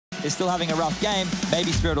is still having a rough game.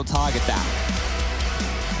 Maybe Spirit will target that.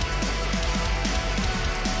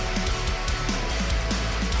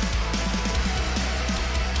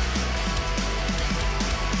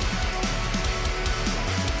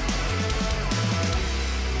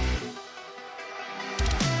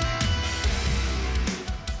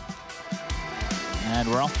 And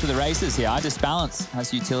we're off to the races here. iDisbalance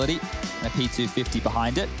has utility and a P250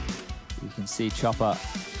 behind it. You can see Chopper,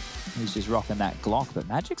 who's just rocking that Glock, but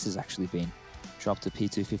Magix has actually been dropped to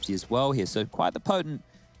P250 as well here. So quite the potent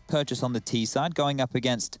purchase on the T side, going up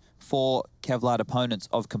against 4 Kevlar opponents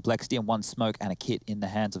of complexity and 1 smoke and a kit in the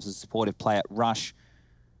hands of the supportive player Rush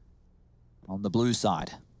on the blue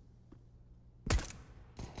side.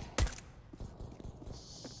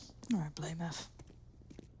 All right, blame F.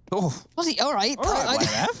 Oh. Was he? All right.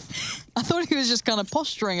 I thought he was just kind of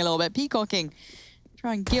posturing a little bit, peacocking.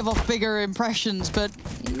 Try and give off bigger impressions, but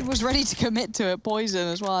he was ready to commit to it. Poison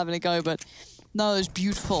as well, having a go, but no, those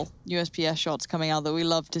beautiful USPS shots coming out that we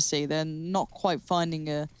love to see. They're not quite finding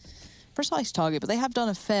a precise target, but they have done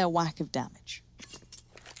a fair whack of damage.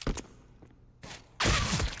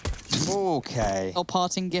 Okay. Little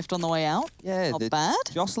parting gift on the way out. Yeah, not bad.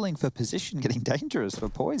 Jostling for position getting dangerous for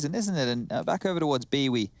Poison, isn't it? And back over towards B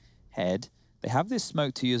we head. They have this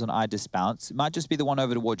smoke to use on iDisbalance. It might just be the one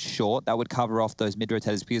over towards short. That would cover off those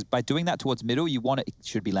mid-rotators, because by doing that towards middle, you want it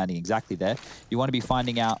should be landing exactly there. You want to be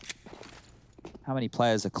finding out how many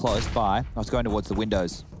players are close by. I was going towards the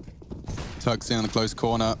windows. Tucks in on the close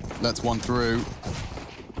corner, lets one through.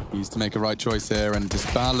 Needs to make a right choice here, and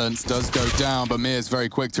Disbalance does go down, but Mir's very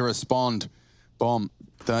quick to respond. Bomb,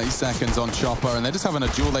 30 seconds on Chopper, and they're just having a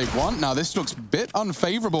duel they want. Now this looks a bit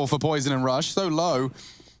unfavorable for Poison and Rush, so low,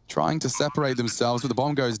 trying to separate themselves, but the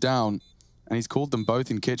bomb goes down, and he's called them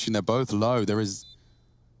both in kitchen. They're both low. There is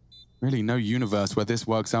really no universe where this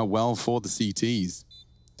works out well for the CTs.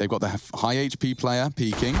 They've got the high HP player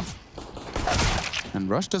peeking, and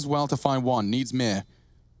Rush does well to find one, needs Mir.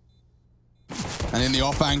 And in the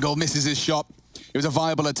off angle, misses his shot. It was a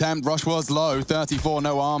viable attempt. Rush was low, 34,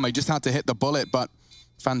 no armor. He just had to hit the bullet, but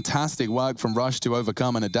fantastic work from Rush to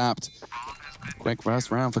overcome and adapt. Quick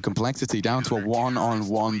first round for complexity, down to a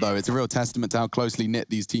one-on-one though. It's a real testament to how closely knit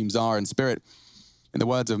these teams are, and Spirit, in the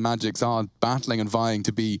words of Magix, are battling and vying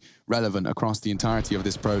to be relevant across the entirety of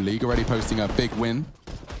this pro league. Already posting a big win.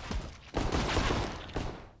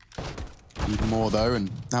 Even more though, and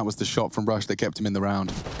that was the shot from Rush that kept him in the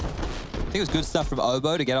round. I think it was good stuff from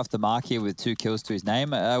Obo to get off the mark here with 2 kills to his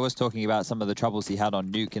name. I was talking about some of the troubles he had on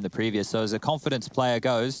Nuke in the previous. So as a confidence player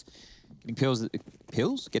goes, getting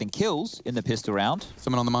getting kills in the pistol round.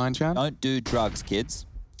 Someone on the mine, Chad? Don't do drugs, kids.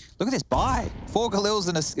 Look at this buy. 4 Galils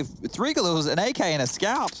and 3 Galils, an AK and a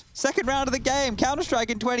Scout. Second round of the game,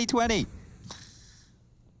 Counter-Strike in 2020.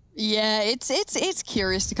 Yeah, it's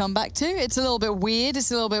curious to come back to. It's a little bit weird. It's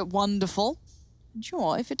a little bit wonderful.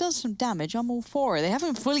 Sure, if it does some damage, I'm all for it. They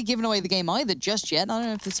haven't fully given away the game either just yet. I don't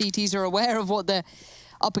know if the CTs are aware of what they're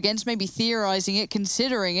up against, maybe theorizing it,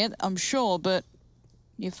 considering it, I'm sure, but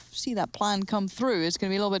you see that plan come through, it's going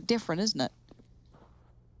to be a little bit different, isn't it?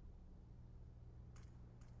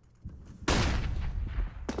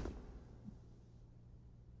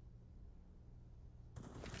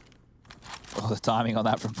 Oh, the timing on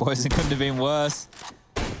that from Poison couldn't have been worse.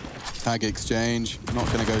 Tag exchange, not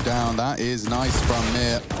going to go down. That is nice from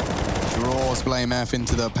Mir. Draws Blame F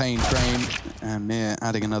into the pain train, and Mir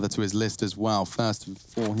adding another to his list as well. First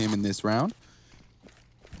for him in this round.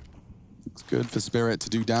 Looks good for Spirit to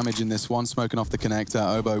do damage in this one. Smoking off the connector.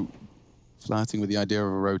 Obo flirting with the idea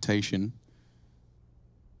of a rotation.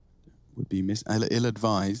 Would be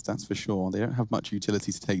ill-advised, that's for sure. They don't have much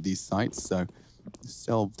utility to take these sites, so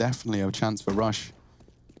still definitely a chance for Rush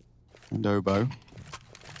and Obo.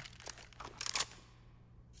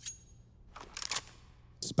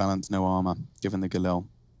 Balance, no armor, given the Galil.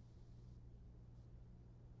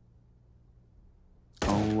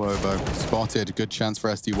 Oh, Obo, spotted. Good chance for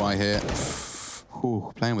SDY here.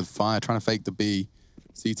 Whew, playing with fire, trying to fake the B.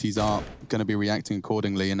 CTs are going to be reacting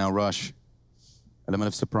accordingly, and now Rush. Element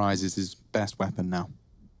of surprise is his best weapon now.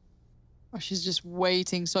 Rush is just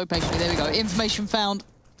waiting so patiently. There we go. Information found.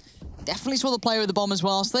 Definitely saw the player with the bomb as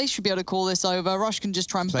well, so they should be able to call this over. Rush can just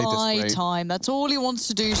try and buy time. That's all he wants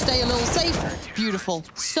to do. Stay a little safe. Beautiful.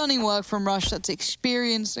 Stunning work from Rush. That's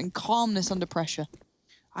experience and calmness under pressure.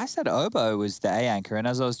 I said Obo was the A anchor, and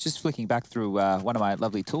as I was just flicking back through one of my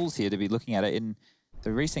lovely tools here to be looking at it, in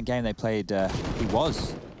the recent game they played, he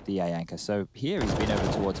was the A anchor. So here he's been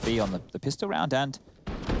over towards B on the pistol round and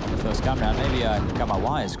on the first gun round. Maybe I got my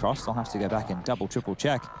wires crossed. I'll have to go back and double, triple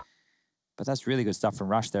check. But that's really good stuff from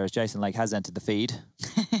Rush there as Jason Lake has entered the feed.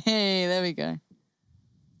 Hey, there we go.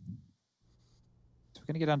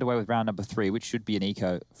 going to get underway with round number 3, which should be an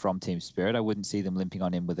eco from Team Spirit. I wouldn't see them limping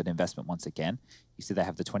on in with an investment once again. You see they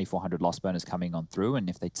have the 2,400 loss bonus coming on through, and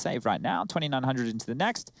if they save right now, 2,900 into the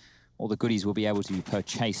next, all the goodies will be able to be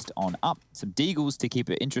purchased on up. Some deagles to keep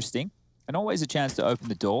it interesting, and always a chance to open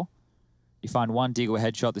the door. You find one deagle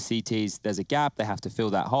headshot, the CTs, there's a gap, they have to fill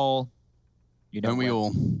that hole. You know,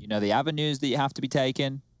 you know the avenues that you have to be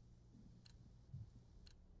taken.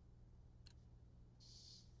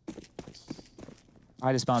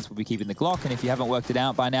 High Disbalance will be keeping the Glock, and if you haven't worked it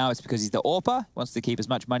out by now, it's because he's the AWPer, wants to keep as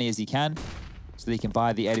much money as he can, so that he can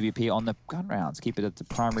buy the AWP on the gun rounds, keep it as the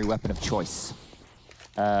primary weapon of choice.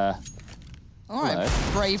 All right,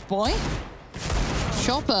 brave boy.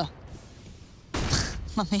 Chopper.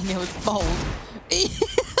 I mean, it was bold.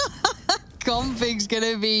 Config's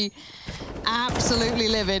gonna be absolutely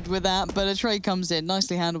livid with that, but a trade comes in.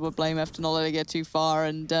 Nicely handled with Blame after not letting it get too far,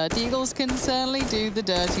 and Deagles can certainly do the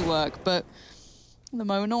dirty work, but at the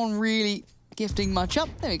moment, no one really gifting much up.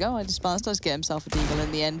 There we go, I Disbalance does get himself a deagle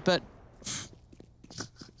in the end, but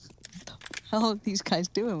how are these guys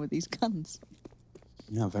doing with these guns?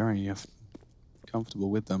 Yeah, very comfortable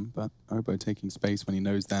with them, but Obo taking space when he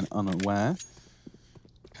knows they're unaware.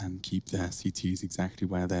 Can keep their CTs exactly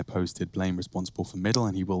where they're posted. Blame responsible for middle,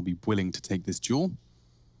 and he will be willing to take this duel.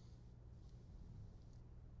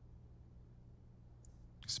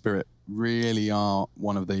 Spirit really are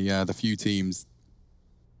one of the few teams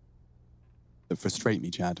that frustrate me,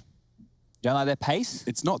 Chad. Don't like their pace?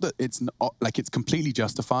 It's not that it's not, like it's completely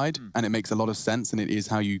justified, and it makes a lot of sense, and it is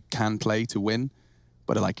how you can play to win.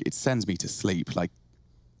 But like it sends me to sleep. Like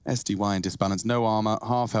SDY and Disbalance, no armor,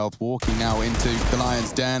 half health, walking now into the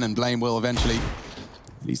Lion's Den, and Blame will eventually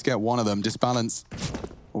at least get one of them. Disbalance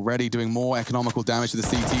already doing more economical damage to the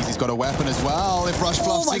CTs. He's got a weapon as well. If Rush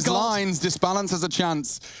fluffs his lines, Disbalance has a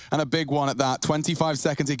chance, and a big one at that. 25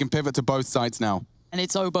 seconds, he can pivot to both sides now. And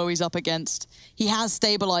it's Obo he's up against. He has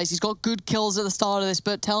stabilized. He's got good kills at the start of this,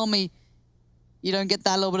 but tell me you don't get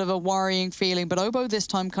that little bit of a worrying feeling. But Obo this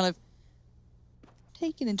time kind of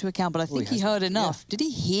taken into account, but I think he heard enough. Yeah. Did he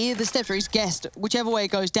hear the steps, or he's guessed? Whichever way it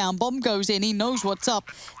goes down, bomb goes in, he knows what's up.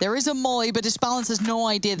 There is a molly, but Disbalance has no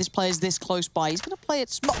idea this player's this close by. He's going to play it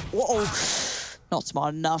smart. Whoa, not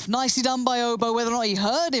smart enough. Nicely done by Obo. Whether or not he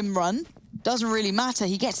heard him run, doesn't really matter.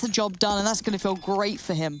 He gets the job done, and that's going to feel great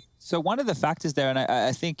for him. So one of the factors there, and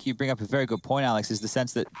I think you bring up a very good point, Alex, is the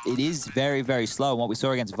sense that it is very, very slow. And what we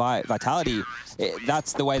saw against Vitality,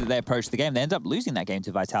 that's the way that they approach the game. They end up losing that game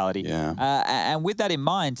to Vitality. Yeah. And with that in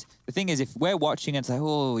mind, the thing is, if we're watching and say,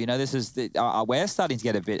 oh, you know, this is, we're starting to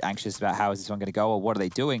get a bit anxious about how is this one going to go, or what are they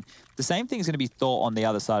doing? The same thing is going to be thought on the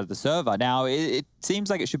other side of the server. Now, it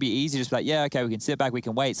seems like it should be easy, just like, yeah, okay, we can sit back, we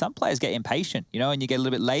can wait. Some players get impatient, you know, and you get a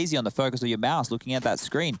little bit lazy on the focus of your mouse looking at that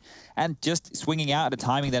screen. And just swinging out at a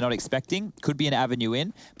timing they're not expecting could be an avenue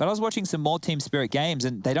in. But I was watching some more Team Spirit games,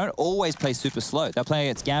 and they don't always play super slow. They're playing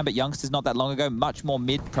against Gambit youngsters not that long ago, much more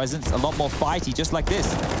mid-presence, a lot more fighty, just like this.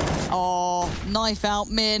 Oh, knife out,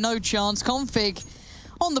 Mir, no chance. Config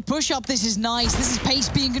on the push-up, this is nice. This is pace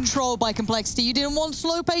being controlled by Complexity. You didn't want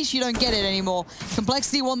slow pace, you don't get it anymore.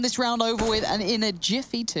 Complexity won this round over with, and in a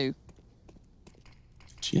jiffy too.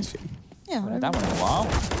 Jiffy? Yeah. That one in a while.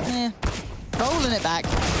 Yeah. Rolling it back.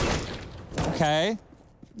 Okay.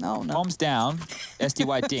 No. Bombs down.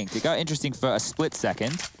 SDY dinked. It got interesting for a split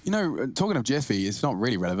second. You know, talking of Jiffy, it's not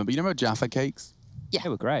really relevant, but you know about Jaffa cakes? Yeah. They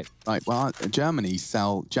were great. Right, well, Germany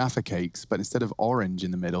sell Jaffa cakes, but instead of orange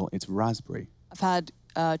in the middle, it's raspberry. I've had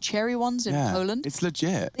cherry ones in Poland. It's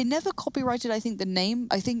legit. They never copyrighted, I think, the name.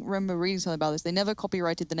 I remember reading something about this. They never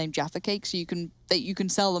copyrighted the name Jaffa Cake, so you can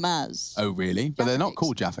sell them as. Oh, really? But they're not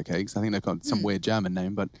called Jaffa Cakes. I think they've got some weird German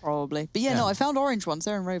name, but... Probably. But yeah, no, I found orange ones.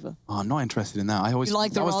 They're in Rover. Oh, I'm not interested in that. I always... You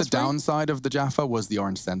like the that was the raspberry? downside of the Jaffa, was the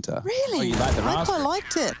orange center. Really? Oh, you like the raspberry? I quite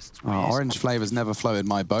liked it. Orange flavors never floated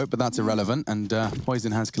my boat, but that's irrelevant, and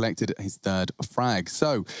Poison has collected his third frag.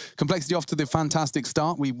 So, Complexity off to the fantastic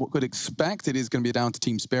start we could expect. It is going to be down to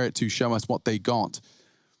Team Spirit to show us what they got.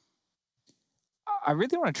 I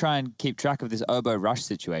really want to try and keep track of this Obo Rush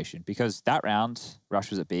situation, because that round, Rush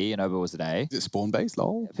was at B and Obo was at A. Is it spawn-based,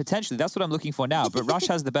 lol? Potentially, that's what I'm looking for now, but Rush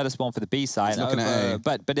has the better spawn for the B side. He's looking at A.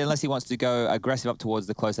 But unless he wants to go aggressive up towards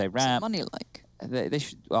the close A ramp. What's the money like? They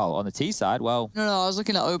should, well, on the T side, well... No, I was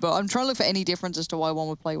looking at Obo. I'm trying to look for any difference as to why one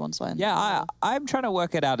would play one side. Yeah, I'm trying to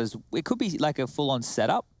work it out as... It could be like a full-on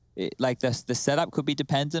setup. Like the setup could be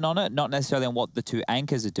dependent on it, not necessarily on what the two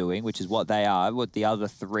anchors are doing, which is what they are, with the other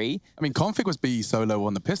three. I mean, Config was B solo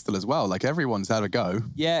on the pistol as well. Like, everyone's had a go.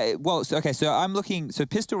 Yeah, well, so I'm looking... So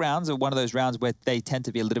pistol rounds are one of those rounds where they tend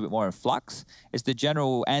to be a little bit more in flux. It's the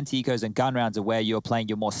general anti-ecos and gun rounds are where you're playing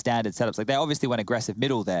your more standard setups. Like, they obviously went aggressive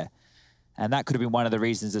middle there. And that could have been one of the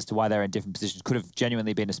reasons as to why they're in different positions. Could have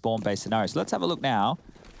genuinely been a spawn-based scenario. So let's have a look now.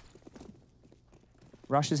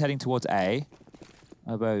 Rush is heading towards A.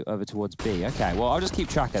 Obo over towards B. Okay, well, I'll just keep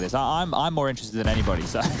track of this. I'm more interested than anybody,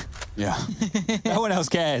 so... Yeah. No one else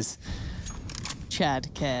cares.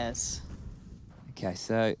 Chad cares. Okay,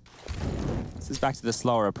 so this is back to the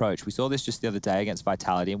slower approach. We saw this just the other day against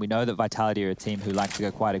Vitality, and we know that Vitality are a team who like to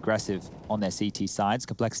go quite aggressive on their CT sides.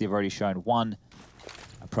 Complexity have already shown one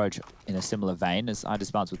approach in a similar vein as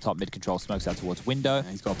iDisbalance with top mid control, smokes out towards window. Yeah,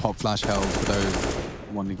 he's got a pop flash held for those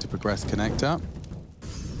wanting to progress connector.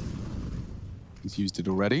 He's used it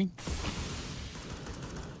already.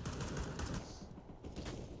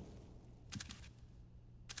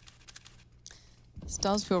 This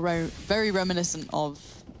does feel very reminiscent of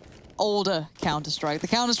older Counter-Strike. The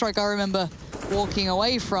Counter-Strike I remember walking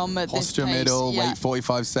away from at Posture this pace. middle, Yeah. wait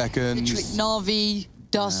 45 seconds. Literally, Na'Vi,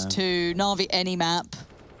 Dust 2, Na'Vi any map.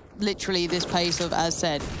 Literally this pace of, as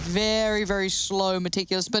said, very slow,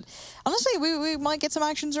 meticulous. But honestly, we might get some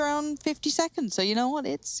actions around 50 seconds. So you know what?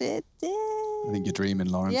 I think you're dreaming,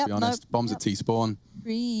 Lauren, to be honest. Bombs at T-spawn.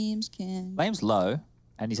 Dreams can... Flame's low,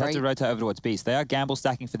 and he's had to rotate over towards Beast. They are gamble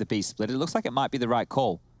stacking for the Beast split. It looks like it might be the right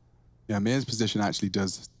call. Yeah, Mir's position actually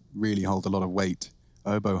does really hold a lot of weight.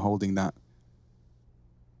 Obo holding that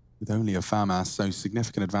with only a FAMAS, so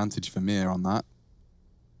significant advantage for Mir on that.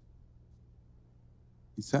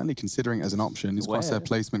 He's certainly considering it as an option. His crosshair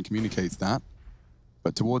placement communicates that.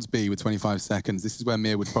 But towards B with 25 seconds, this is where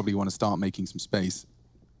Mir would probably want to start making some space.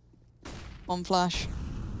 1 flash,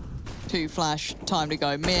 2 flash, time to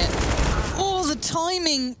go. Mir. Oh, the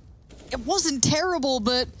timing! It wasn't terrible,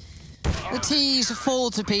 but the T's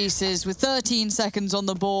fall to pieces with 13 seconds on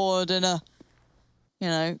the board and a, you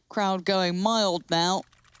know, crowd going mild now.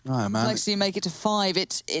 Oh, man. Complexity make it to 5.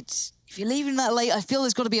 It's if you're leaving that late, I feel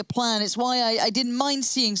there's got to be a plan. It's why I didn't mind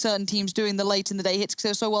seeing certain teams doing the late in the day hits because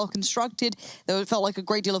they're so well constructed. It felt like a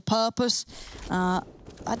great deal of purpose.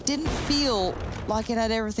 I didn't feel like it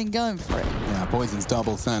had everything going for it. Yeah, Poison's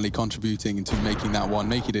double certainly contributing into making that one,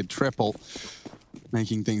 making it triple,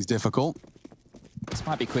 making things difficult. This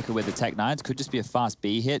might be quicker with the Tech-9s. Could just be a fast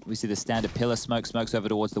B hit. We see the standard pillar smokes over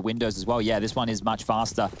towards the windows as well. Yeah, this one is much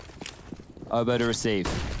faster. Obo to receive.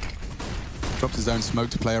 Drops his own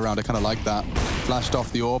smoke to play around. I kind of like that. Flashed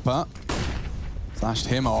off the AWPer. Flashed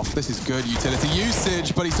him off. This is good utility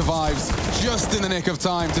usage, but he survives just in the nick of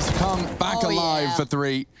time to come back alive for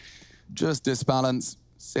 3. Just disbalance,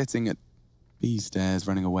 sitting at B stairs,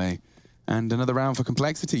 running away. And another round for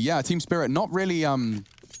Complexity. Yeah, Team Spirit not really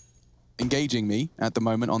engaging me at the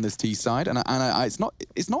moment on this T side, and it's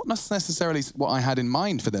not necessarily what I had in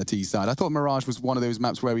mind for their T side. I thought Mirage was one of those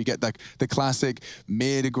maps where we get the classic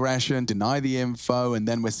mid aggression, deny the info, and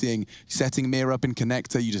then we're seeing setting Mir up in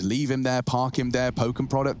connector. You just leave him there, park him there, poke and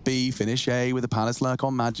prod at B, finish A with a Palace Lurk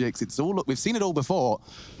on Magix. It's all, we've seen it all before,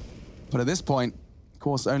 but at this point, of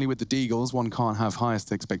course, only with the Deagles, one can't have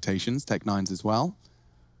highest expectations. Tech-9s as well.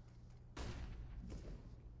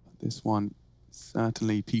 This one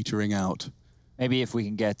certainly petering out. Maybe if we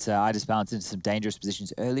can get iDisbalance into some dangerous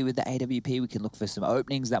positions early with the AWP, we can look for some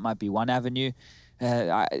openings. That might be one avenue.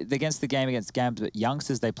 Against the game against Gambit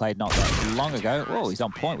Youngsters they played not that long ago. Oh, he's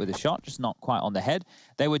on point with a shot, just not quite on the head.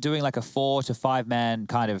 They were doing like a 4 to 5 man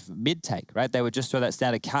kind of mid take, right? They would just throw that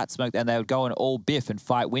standard cat smoke and they would go and all biff and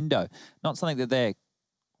fight window. Not something that they're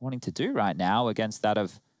wanting to do right now against that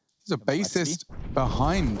of... He's a bassist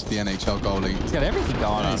behind the NHL goalie. He's got everything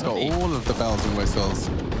going on. He's got all of the bells and whistles.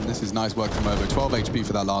 And this is nice work from Obo. 12 HP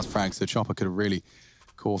for that last frag, so Chopper could have really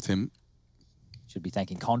caught him. Should be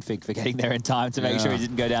thanking Config for getting there in time to make sure he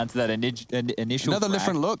didn't go down to that initial Another frag.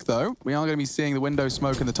 different look, though. We are going to be seeing the window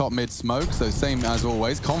smoke and the top mid smoke, so same as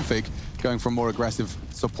always. Config going for more aggressive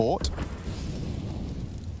support.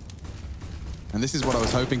 And this is what I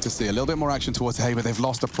was hoping to see. A little bit more action towards A, but they've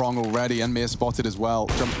lost a prong already, and Mir spotted as well.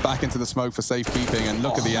 Jumps back into the smoke for safekeeping, and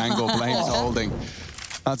look at the angle Blame's holding.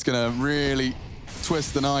 That's going to really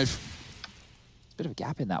twist the knife. There's a bit of a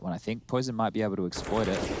gap in that one, I think. Poison might be able to exploit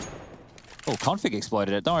it. Oh, Config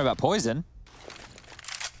exploited it. Don't worry about Poison.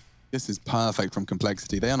 This is perfect from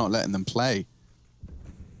Complexity. They are not letting them play.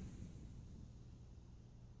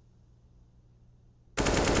 I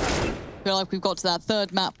feel like we've got to that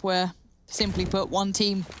third map where, simply put, one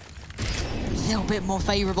team a little bit more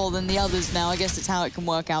favorable than the others now. I guess it's how it can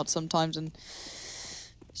work out sometimes, and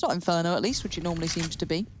it's not Inferno at least, which it normally seems to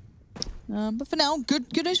be. But for now,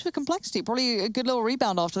 good news for Complexity. Probably a good little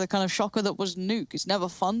rebound after the kind of shocker that was Nuke. It's never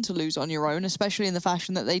fun to lose on your own, especially in the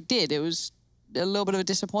fashion that they did. It was a little bit of a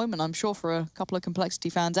disappointment, I'm sure, for a couple of Complexity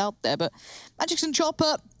fans out there. But Magix and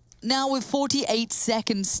Chopper, now with 48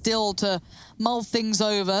 seconds still to mull things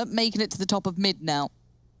over, making it to the top of mid now.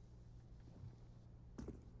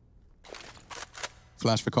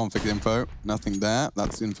 Flash for config info, nothing there.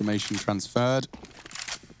 That's information transferred.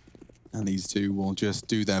 And these two will just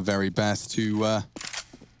do their very best to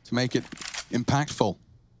make it impactful.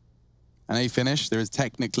 An A finish, there is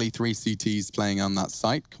technically 3 CTs playing on that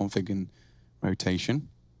site, config and rotation.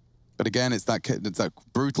 But again, it's that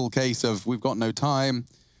brutal case of we've got no time.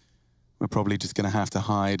 We're probably just gonna have to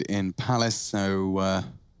hide in Palace, so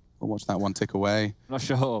we'll watch that one tick away. I'm not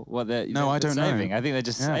sure what they're No, I don't saving. know. I think they're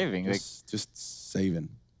just saving. Just saving.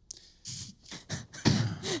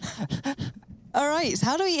 All right, so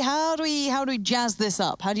how do we jazz this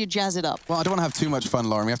up? How do you jazz it up? Well, I don't want to have too much fun,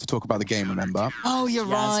 Lauren. We have to talk about the game, remember? Oh, you're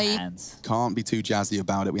right. Hands. Can't be too jazzy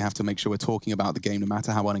about it. We have to make sure we're talking about the game, no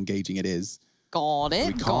matter how unengaging it is. Got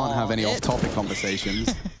it. We can't have any off-topic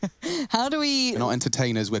conversations. How do we... We're not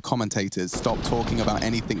entertainers, we're commentators. Stop talking about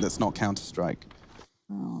anything that's not Counter-Strike.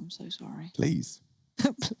 Oh, I'm so sorry. Please.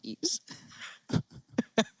 Please.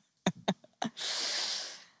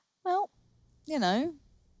 Well, you know.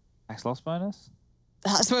 Max loss bonus?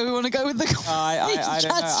 That's where we want to go with the I don't know.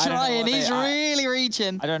 Chad's trying. He's really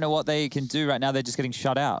reaching. I don't know what they can do right now. They're just getting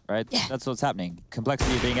shut out, right? Yeah. That's what's happening.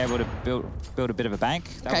 Complexity of being able to build a bit of a bank.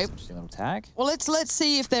 That was an interesting little tag. Well, let's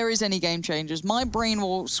see if there is any game changers. My brain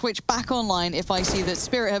will switch back online if I see that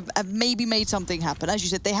Spirit have maybe made something happen. As you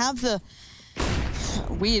said, they have the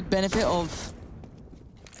weird benefit of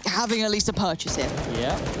having at least a purchase here.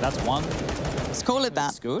 Yeah, that's one. Let's call it that.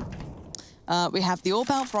 That's good. We have the AWP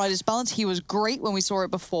out for Ida's balance. He was great when we saw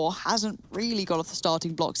it before. Hasn't really got off the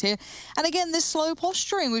starting blocks here. And again, this slow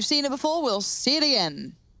posturing. We've seen it before. We'll see it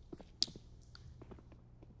again.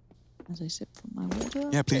 As I sip from my water.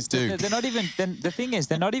 Yeah, please do. They're not even. The thing is,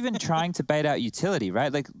 they're not even trying to bait out utility,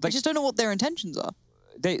 right? Like I just don't know what their intentions are.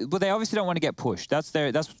 they obviously don't want to get pushed.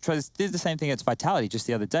 They did the same thing against Vitality just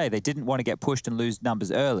the other day. They didn't want to get pushed and lose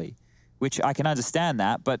numbers early, which I can understand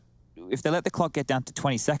that, but if they let the clock get down to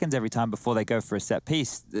 20 seconds every time before they go for a set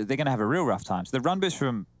piece, they're going to have a real rough time. So the run boost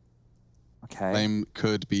from... Okay. Flame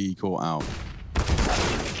could be caught out.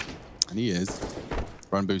 And he is.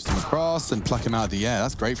 Run boost him across and pluck him out of the air.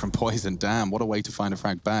 That's great from Poison. Damn, what a way to find a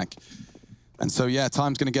frag back. And so, yeah,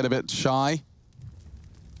 time's going to get a bit shy.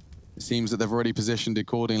 It seems that they've already positioned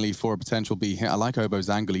accordingly for a potential B hit. I like Obo's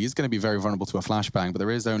angle. He's going to be very vulnerable to a flashbang, but there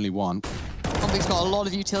is only one. Config's got a lot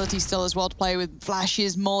of utility still as well to play with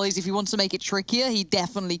flashes, mollies. If he wants to make it trickier, he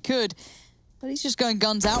definitely could. But he's just going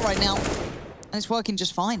guns out right now, and it's working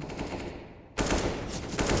just fine.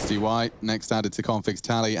 SDY next added to Config's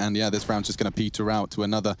tally, and yeah, this round's just going to peter out to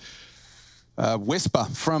another whisper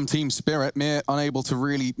from Team Spirit. Mir unable to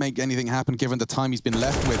really make anything happen given the time he's been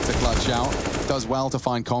left with to clutch out. Does well to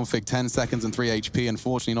find Config, 10 seconds and 3 HP.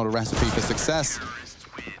 Unfortunately, not a recipe for success.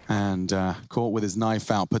 And caught with his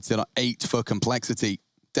knife out, puts it on 8 for complexity.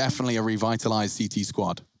 Definitely a revitalized CT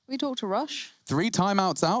squad. We talk to Rush. 3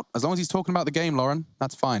 timeouts out. As long as he's talking about the game, Lauren,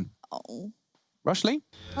 that's fine. Oh. Rushley?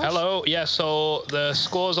 Hello. Yeah, so the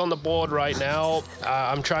score's on the board right now.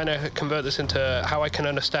 I'm trying to convert this into how I can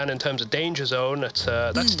understand in terms of danger zone. It's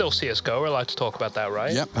that's still CSGO. We're allowed to talk about that,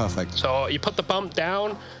 right? Yep, perfect. So you put the bump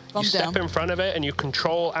down, you step in front of it, and you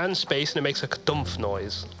control and space, and it makes a dumph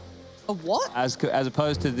noise. A what? As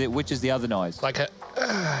opposed to which is the other noise? Like a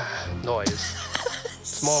noise.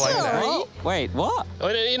 It's more like that. Sorry? Wait, what?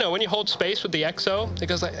 You know, when you hold space with the EXO, it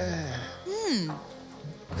goes like.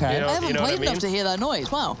 Okay. You know, I haven't played enough to hear that noise.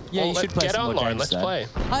 Wow. Yeah, you well, should play get some more online. games, Let's then.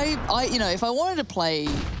 play. You know, if I wanted to play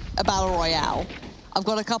a battle royale, I've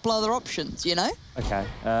got a couple other options, you know? Okay.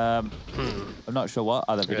 I'm not sure what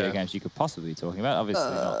other video Yeah. games you could possibly be talking about. Obviously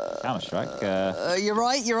not Counter-Strike. You're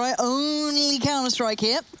right, you're right. Only Counter-Strike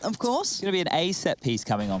here, of course. It's going to be an A set piece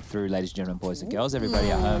coming on through, ladies and gentlemen, boys and girls.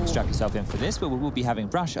 Everybody at home, strap yourself in for this, but we will be having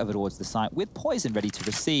Rush over towards the site with Poison ready to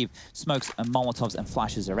receive. Smokes and Molotovs and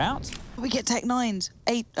flashes are out. We get Tech 9s.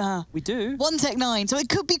 8, We do. 1 Tech 9, so it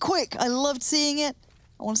could be quick. I loved seeing it.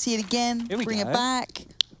 I want to see it again. Here we Bring go. it back.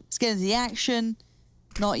 Let's get into the action.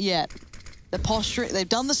 Not yet. The posture, they've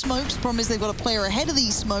done the smokes. The problem is they've got a player ahead of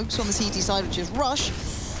these smokes on the CT side, which is Rush.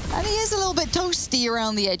 And he is a little bit toasty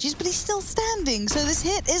around the edges, but he's still standing. So this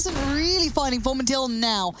hit isn't really finding form until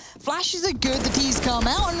now. Flashes are good, the T's come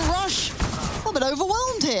out, and Rush a little bit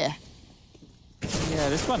overwhelmed here. Yeah,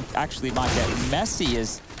 this one actually might get messy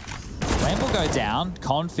as Flame will go down.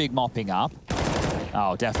 Config mopping up.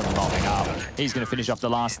 Oh, definitely mopping up. He's going to finish off the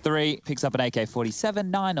last 3. Picks up an AK-47,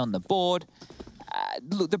 9 on the board.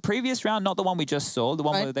 look, the previous round, not the one we just saw, the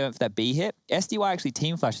one where they went for that B hit, SDY actually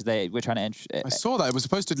team flashes, they were trying to enter. I saw that. It was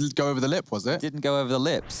supposed to go over the lip, was it? It didn't go over the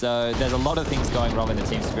lip. So there's a lot of things going wrong in the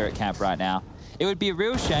Team Spirit camp right now. It would be a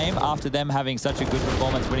real shame after them having such a good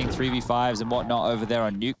performance, winning 3v5s and whatnot over there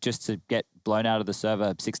on Nuke, just to get blown out of the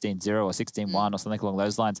server 16-0 or 16-1 or something along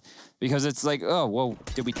those lines. Because it's like, oh, well,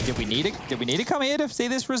 did we need to come here to see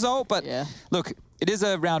this result? But look, it is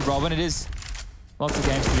a round robin. It is lots of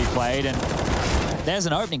games to be played, and there's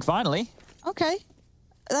an opening finally. Okay,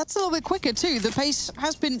 that's a little bit quicker too. The pace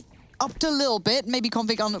has been upped a little bit. Maybe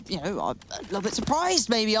Config on, a little bit surprised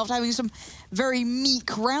maybe after having some very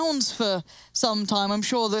meek rounds for some time. I'm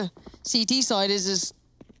sure the CT side is as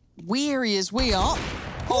weary as we are.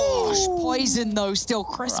 Oh, Poison though, still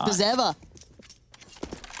crisp as ever.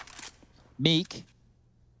 Meek.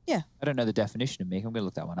 Yeah. I don't know the definition of meek. I'm gonna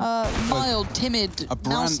look that one up. Mild, timid, a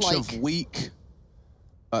branch mouse-like. of weak,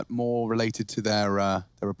 but more related to their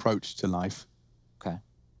approach to life. Okay.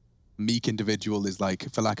 Meek individual is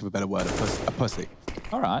like, for lack of a better word, a pussy.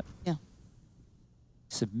 All right. Yeah.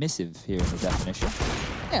 Submissive here in the definition.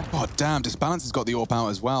 Yeah. Oh, damn, Disbalance has got the AWP out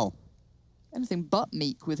as well. Anything but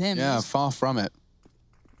meek with him. Yeah, far from it.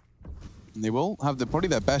 And they will have probably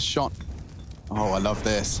their best shot. Oh, I love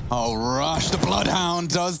this. Oh, Rush, the Bloodhound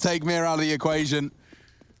does take Mir out of the equation.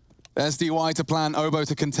 SDY to plan, Obo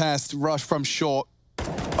to contest, Rush from short.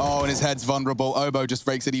 Oh, and his head's vulnerable. Obo just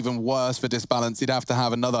makes it even worse for Disbalance. He'd have to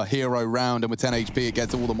have another hero round, and with 10 HP, it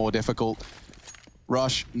gets all the more difficult.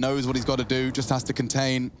 Rush knows what he's got to do, just has to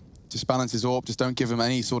contain. Disbalance his AWP, just don't give him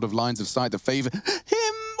any sort of lines of sight that favor him.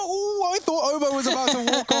 Oh, I thought Obo was about to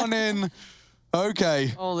walk on in.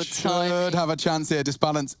 Okay, all the time. Should have a chance here.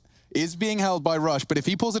 Disbalance is being held by Rush, but if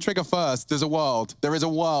he pulls the trigger first, there is a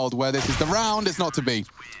world where this is the round it's not to be.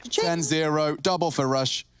 10-0, double for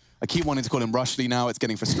Rush. I keep wanting to call him Rushly now, it's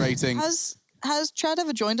getting frustrating. Has Chad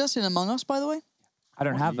ever joined us in Among Us, by the way? I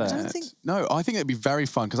don't have a... No, I think it'd be very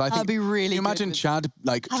fun, because I think... That'd be really Can you imagine Chad,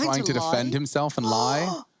 like, trying to defend himself and lie?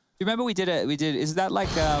 Do you remember we did, is that like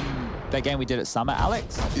that game we did at Summer,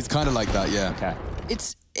 Alex? It's kind of like that, yeah. Okay.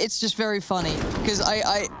 It's just very funny because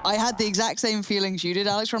I had the exact same feelings you did,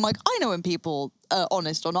 Alex, where I'm like, I know when people are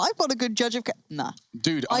honest or not. I've got a good judge of... Nah.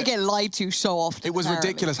 Dude, I get lied to so often. It was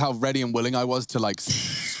ridiculous how ready and willing I was to, like,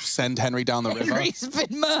 send Henry down the river. Henry's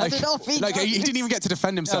been murdered off. He didn't even get to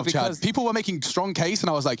defend himself, Chad. People were making strong case, and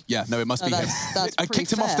I was like, yeah, no, it must be him. I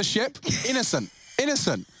kicked him off the ship. Innocent.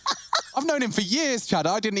 Innocent. I've known him for years, Chad.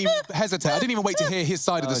 I didn't even hesitate. I didn't even wait to hear his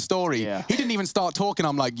side of the story. Yeah. He didn't even start talking.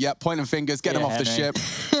 I'm like, yeah, pointing fingers, get him off the ship.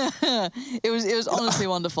 It was honestly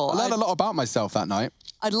wonderful. I learned a lot about myself that night.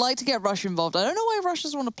 I'd like to get Rush involved. I don't know why Rush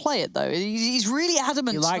doesn't want to play it, though. He's really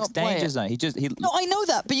adamant He likes danger zone. No, I know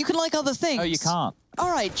that, but you can like other things. No, you can't.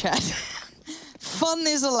 All right, Chad. Fun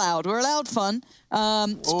is allowed. We're allowed fun.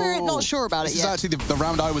 Spirit, not sure about it yet. This is actually the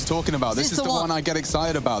round I was talking about. This is the one I get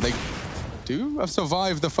excited about. They do have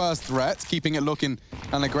survived the first threat, keeping it looking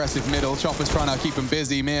an aggressive middle. Chopper's trying to keep him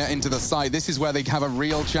busy. Mir into the side. This is where they have a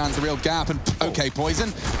real chance, a real gap. And okay,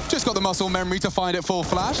 Poison just got the muscle memory to find it full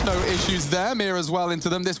flash. No issues there. Mir as well into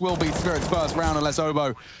them. This will be Spirit's first round unless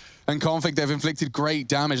Obo and Config, they've inflicted great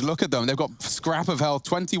damage. Look at them. They've got scrap of health,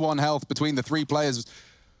 21 health between the three players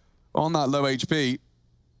on that low HP.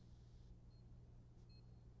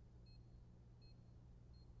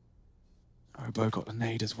 Obo got a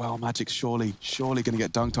nade as well. Magic's surely going to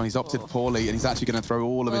get dunked on. He's opted poorly, and he's actually going to throw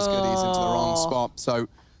all of his goodies into the wrong spot. So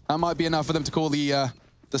that might be enough for them to call the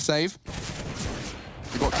save.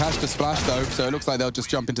 They've got cash to splash, though, so it looks like they'll just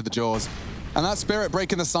jump into the jaws. And that Spirit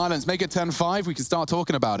breaking the silence. Make it 10-5. We can start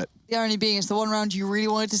talking about it. The irony being it's the one round you really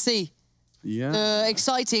wanted to see. Yeah. The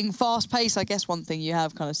exciting, fast pace. I guess one thing you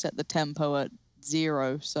have kind of set the tempo at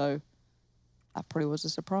 0, so... that probably was a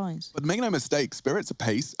surprise. But make no mistake, Spirit's a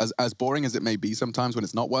pace, as boring as it may be sometimes when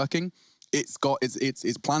it's not working, it's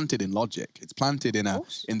planted in logic. It's planted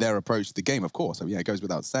in their approach to the game, of course. I mean, yeah, it goes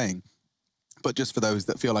without saying. But just for those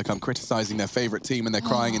that feel like I'm criticizing their favorite team and they're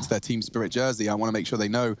crying into their Team Spirit jersey, I want to make sure they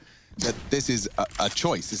know that this is a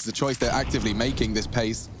choice. This is a choice they're actively making, this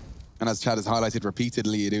pace. And as Chad has highlighted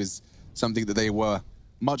repeatedly, it is something that they were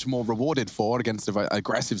much more rewarded for against an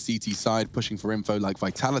aggressive CT side, pushing for info like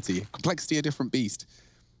Vitality. Complexity, a different beast.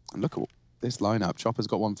 And look at this lineup. Chopper's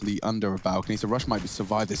got one for the under a balcony, so Rush might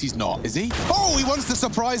survive this. He's not, is he? Oh, he wants to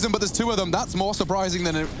surprise them, but there's 2 of them. That's more surprising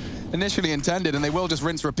than initially intended, and they will just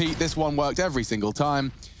rinse, repeat. This one worked every single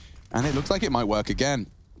time, and it looks like it might work again.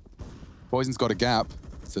 Poison's got a gap.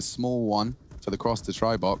 It's a small one for the cross to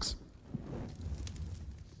try box.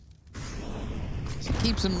 So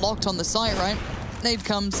keeps them locked on the site, right? Nade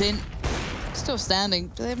comes in. Still standing.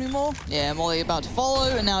 Do they have any more? Yeah, Molly about to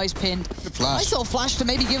follow, and now he's pinned. Good flash. I saw Flash to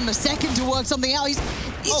maybe give him a second to work something out. He's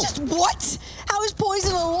just, what? How is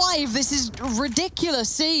Poison alive? This is ridiculous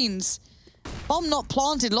scenes. Bomb not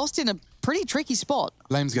planted, lost in a pretty tricky spot.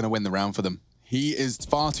 Blame's going to win the round for them. He is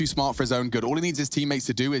far too smart for his own good. All he needs his teammates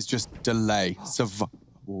to do is just delay.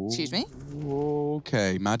 Excuse me?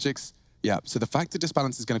 Okay, Magic's... Yeah, so the fact that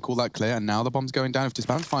Disbalance is going to call that clear, and now the bomb's going down. If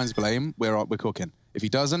Disbalance finds Blame, we're cooking. If he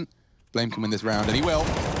doesn't, Blame can win this round, and he will.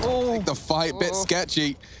 Make the fight bit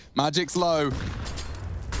sketchy. Magic's low.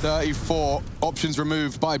 34. Options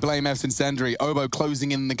removed by Blame F's Incendiary. Obo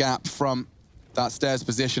closing in the gap from that stairs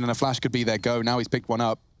position, and a flash could be their go. Now he's picked one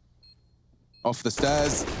up. Off the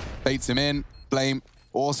stairs, baits him in. Blame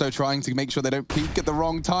also trying to make sure they don't peek at the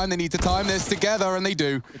wrong time. They need to time this together, and they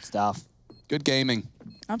do. Good stuff. Good gaming.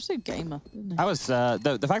 Absolute gamer, isn't he? That was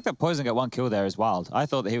the fact that Poison got one kill there is wild. I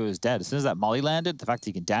thought that he was dead. As soon as that molly landed, the fact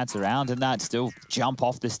he can dance around in that, still jump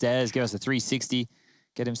off the stairs, give us a 360,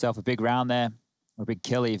 get himself a big round there, or a big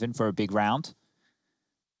kill even for a big round.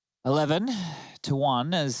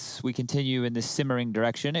 11-1 as we continue in this simmering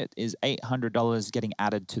direction. It is $800 getting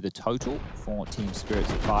added to the total for Team Spirit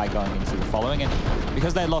Supply going into the following. And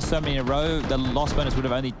because they lost so many in a row, the loss bonus would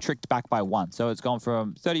have only tricked back by one. So it's gone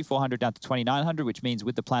from 3,400 down to 2,900, which means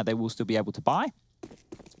with the plant they will still be able to buy.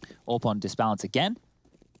 AWP on Disbalance again.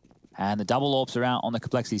 And the double AWPs are out on the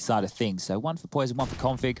complexity side of things. So one for Poison, one for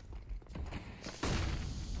Config.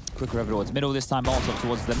 Quick over towards middle this time, Molotov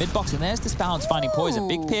towards the mid box, and there's Disbalance finding Poison.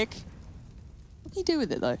 Big pick. What can you do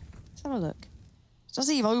with it, though? Let's have a look. It does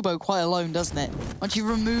leave Obo quite alone, doesn't it? Once you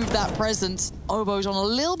remove that presence, Obo's on a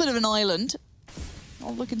little bit of an island.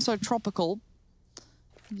 Not looking so tropical.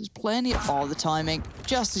 There's plenty of... Oh, the timing.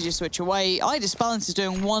 Just as you switch away. Disbalance is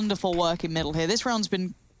doing wonderful work in middle here. This round's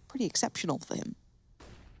been pretty exceptional for him.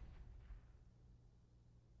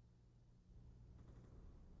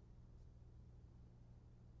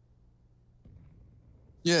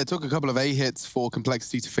 Yeah, it took a couple of A hits for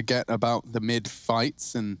Complexity to forget about the mid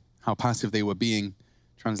fights and how passive they were being,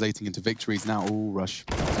 translating into victories. Now, Rush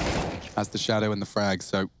has the shadow and the frag,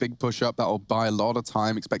 so big push up. That'll buy a lot of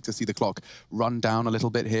time. Expect to see the clock run down a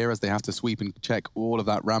little bit here as they have to sweep and check all of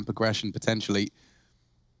that ramp aggression potentially.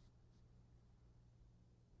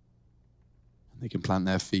 They can plant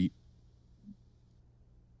their feet.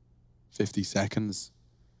 50 seconds.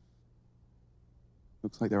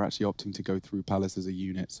 Looks like they're actually opting to go through Palace as a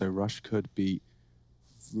unit, so Rush could be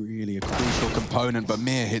really a crucial component, but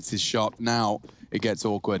Mir hits his shot. Now it gets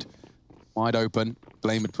awkward. Wide open,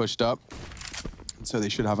 Blame had pushed up, and so they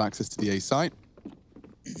should have access to the A site.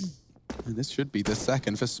 And this should be the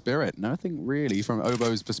second for Spirit. Nothing really from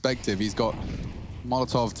Obo's perspective. He's got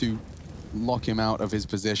Molotov to lock him out of his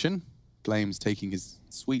position. Blame's taking his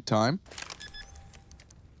sweet time.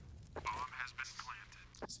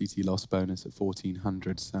 CT loss bonus at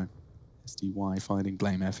 1,400, so SDY finding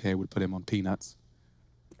Blame F here would put him on peanuts.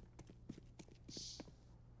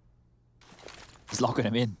 He's locking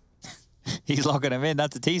him in. He's locking him in.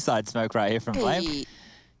 That's a T-side smoke right here from Blame.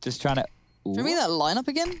 Just trying to... Ooh. Show me that lineup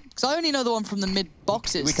again? Because I only know the one from the mid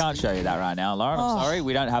boxes. We can't show you that right now, Lauren. I'm sorry.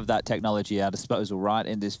 We don't have that technology at our disposal right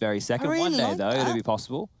in this very second. Really one day, like though, that. it'll be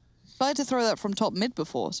possible. I had to throw that from top mid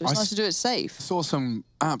before, so it's nice to do it safe. Saw some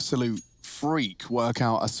absolute freak work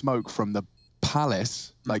out a smoke from the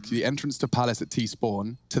Palace, like the entrance to Palace at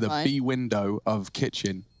T-spawn, to the B window of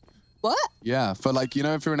Kitchen. What? Yeah, for like, you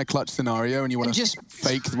know, if you're in a clutch scenario and you want to just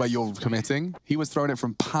fake where you're committing, he was throwing it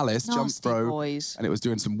from Palace, jump throw, and it was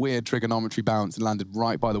doing some weird trigonometry bounce and landed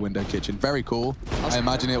right by the window Kitchen. Very cool. I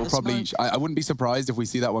imagine it will probably, I wouldn't be surprised if we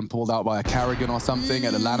see that one pulled out by a Carrigan or something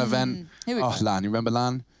at a LAN event. Oh, LAN, you remember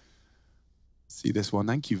LAN? See this one,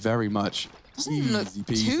 thank you very much. Doesn't even look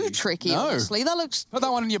too tricky, honestly. That looks... Put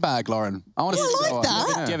that one in your bag, Lauren. I want to see like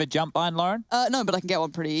that. Do you have a jump line, Lauren? No, but I can get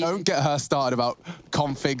one pretty easy. Don't get her started about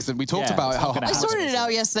configs, and we talked about how... I sorted it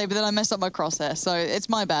out yesterday, but then I messed up my crosshair, so it's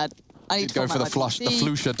my bad. I need to go for the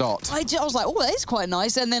Flusha dot. I was like, oh, that is quite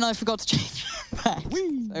nice, and then I forgot to change it back.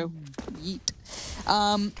 So, yeet.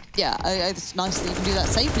 Yeah, it's nice that you can do that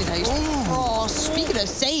safely now. Oh, speaking of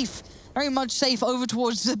safe, very much safe over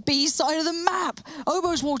towards the B side of the map.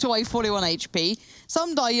 Obo's walked away 41 HP.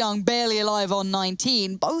 Some die young, barely alive on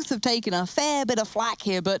 19. Both have taken a fair bit of flack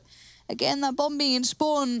here, but again, that bomb being in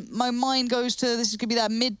spawn, my mind goes to this is going to be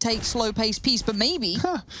that mid-take, slow-paced piece, but maybe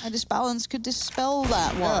a Disbalance could dispel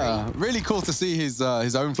that worry. Yeah, really cool to see his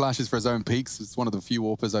own flashes for his own peaks. It's one of the few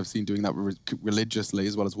AWPers I've seen doing that religiously,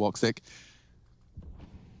 as well as Woxic.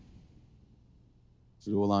 It's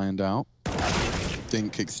all ironed out.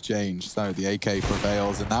 dink exchange. So the AK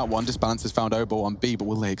prevails, and that one Disbalance has found Obo on B, but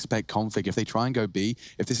will they expect Config? If they try and go B,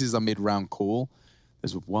 if this is a mid-round call,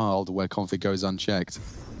 there's a world where Config goes unchecked.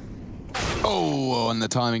 Oh, and the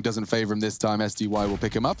timing doesn't favor him this time. SDY will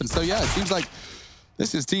pick him up, and so yeah, it seems like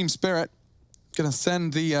this is Team Spirit. Gonna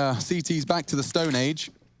send the CTs back to the Stone Age.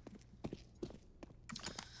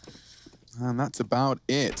 And that's about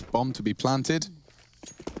it. Bomb to be planted.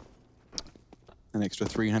 An extra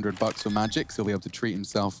 300 bucks for Magic, so he'll be able to treat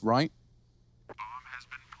himself right.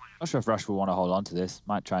 Not sure if Rush will want to hold on to this.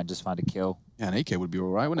 Might try and just find a kill. Yeah, an AK would be all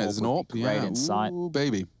right, wouldn't it? As an AWP, great insight. Ooh,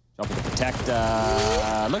 baby. Chopper the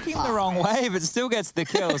protector. Looking the wrong way, but still gets the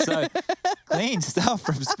kill. So clean stuff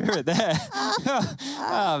from Spirit there.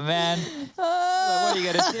 Oh, man. What are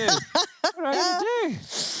you going to do? What are you going to do?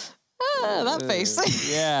 That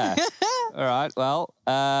face. Yeah. All right, well,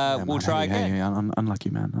 Yeah, we'll man, try hey, again. Hey, unlucky,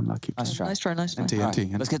 man. Unlucky. Nice try. Nice try, nice try. NT, Right,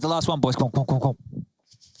 NT. let's get the last one, boys. Come on, come on, come on.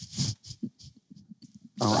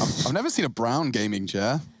 Oh, I've never seen a brown gaming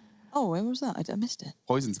chair. Oh, where was that? I missed it.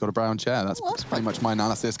 Poison's got a brown chair. That's, Oh, that's pretty much my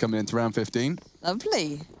analysis coming into round 15.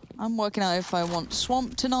 Lovely. I'm working out if I want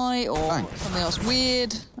Swamp tonight or Thanks. something else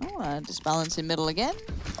weird. Oh, Disbalance in middle again.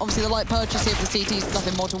 Obviously, the light purchase here for the CT's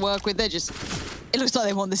nothing more to work with. They're just... It looks like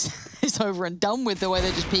they want this it's over and done with the way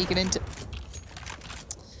they're just peeking into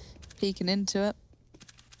it.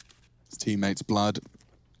 His teammates' blood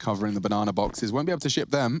covering the banana boxes. Won't be able to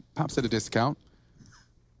ship them, perhaps at a discount.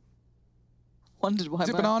 Wondered why. Is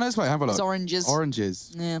it bananas? Wait, have a look. It's oranges.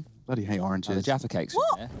 Oranges. Yeah. Bloody hate Oh, the oranges. Jaffa cakes.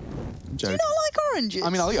 What? Yeah. I'm Do you joking. not like oranges? I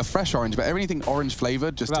mean, I'll eat a fresh orange, but everything orange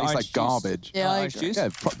flavored just What about tastes like orange juice? garbage. Yeah, I Orange agree. juice? Yeah,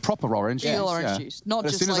 proper orange. Real juice, orange yeah. juice, not But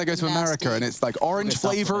as just soon as I like go to America nasty- and it's like orange It's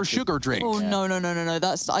flavor supplemented. sugar drink. Oh, no.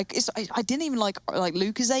 That's... I didn't even like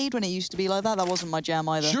Lucozade when it used to be like that. That wasn't my jam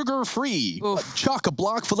either. Sugar-free. Oof. Chock a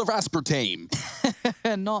block full of aspartame.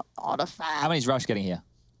 Not a fan. How many's Rush getting here?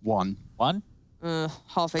 One. One?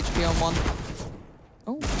 Half HP on one.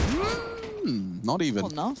 Oh, Not even.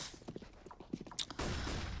 not enough.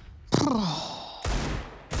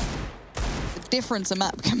 The difference a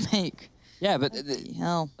map can make. Yeah, but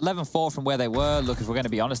Hell. 11-4 from where they were. Look, if we're going to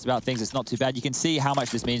be honest about things, it's not too bad. You can see how much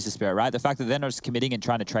this means to Spirit, right? The fact that they're not just committing and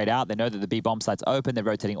trying to trade out. They know that the B bomb site's open. They're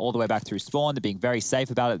rotating all the way back through spawn. They're being very safe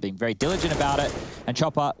about it, being very diligent about it. And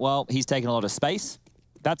Chopper, well, he's taken a lot of space.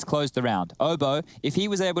 That's closed the round. Obo, if he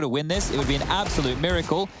was able to win this, it would be an absolute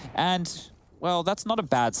miracle. And... well, that's not a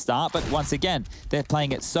bad start, but once again, they're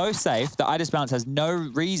playing it so safe that Disbalance has no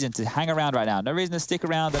reason to hang around right now. No reason to stick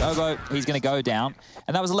around that Obo, he's going to go down.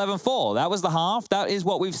 And that was 11-4. That was the half. That is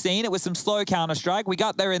what we've seen. It was some slow Counter-Strike. We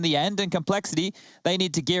got there in the end, and Complexity, they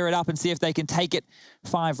need to gear it up and see if they can take it.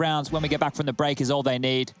 5 rounds when we get back from the break is all they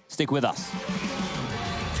need. Stick with us.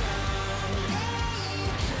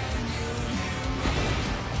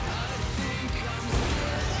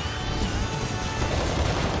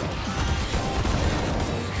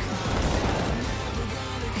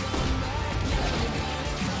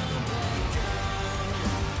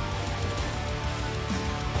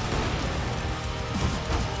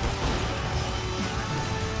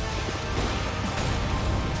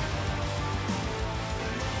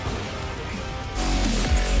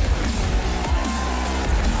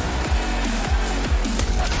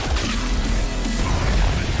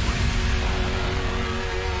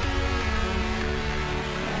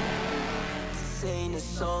 Ain't a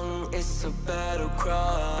song, it's a battle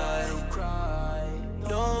cry.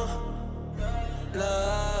 No life.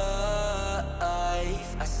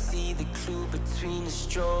 I see the clue between the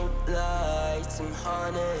strobe lights. I'm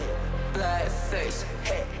haunted, black face.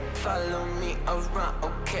 Hey, follow me around,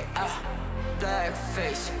 okay? Black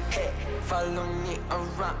face. Hey, follow me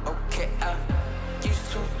around, okay?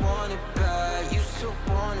 Used to want it bad, used to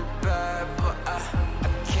want it bad, but I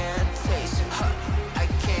can't taste it. I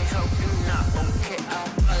can't help you now, okay?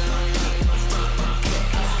 Follow me around,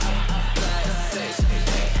 okay? Black face,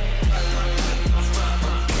 hey, follow me around,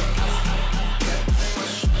 okay?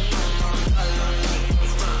 Follow me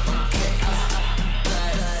around, okay?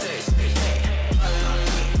 Black face, hey, follow me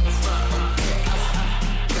around, okay?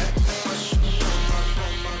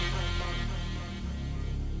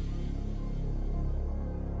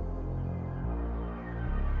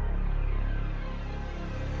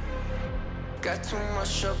 Got too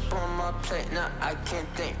much up on my plate, now I can't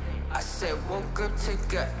think. I said woke up,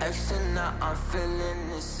 take a X, and now I'm feeling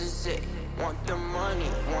this is it. Want the money,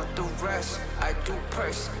 want the rest. I do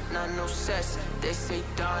purse, not no cess. They say,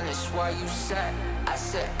 Don, it's why you sad. I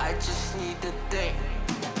said, I just need to think.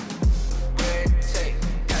 Red tape,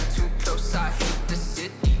 got too close, I hate the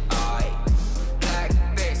city. Black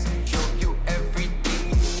face, show you everything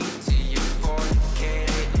you need till you fornicate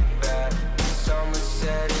it bad. Summer's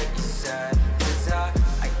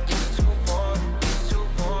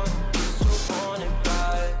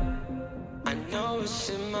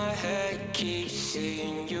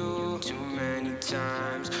many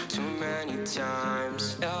times, too many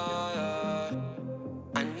times. Yeah.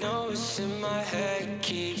 I know it's in my head,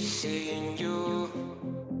 keep seeing you.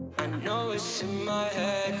 I know it's in my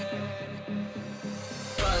head.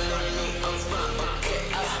 Follow me around, okay,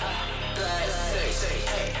 black face,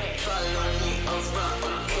 hey. Follow me around,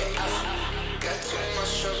 okay, got too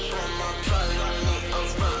much up on my. Follow me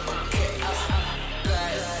around, okay,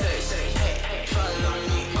 black face, hey. Follow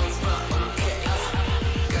me around, okay,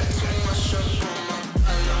 got too much up on my.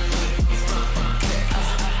 Follow me around, okay,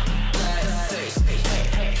 black face, hey.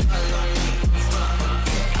 Follow me around,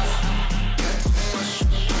 okay, got too much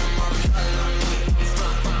up on my. Follow me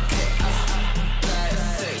around, okay, black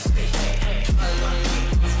face, hey. Follow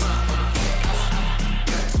me around, okay,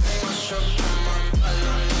 got too much up on my.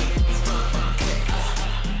 Follow me around, okay,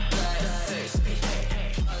 black face, hey.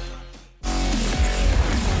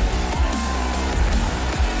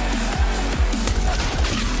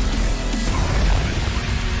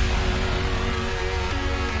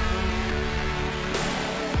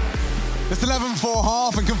 It's 11-4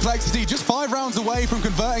 half, and Complexity just 5 rounds away from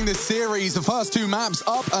converting this series. The first 2 maps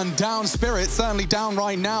up and down. Spirit certainly down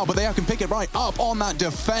right now, but they can pick it right up on that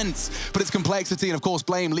defense. But it's Complexity and, of course,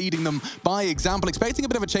 Blame leading them by example. Expecting a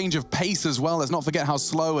bit of a change of pace as well. Let's not forget how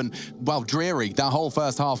slow and, well, dreary that whole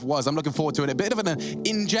first half was. I'm looking forward to it. A bit of an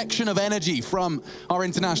injection of energy from our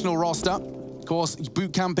international roster. Of course,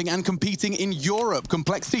 boot camping and competing in Europe.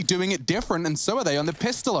 Complexity doing it different, and so are they on the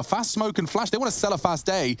pistol. A fast smoke and flash. They want to sell a fast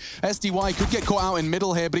A. SDY could get caught out in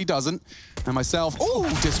middle here, but he doesn't. And myself, oh,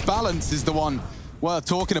 Disbalance is the one worth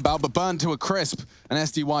talking about, but burned to a crisp. And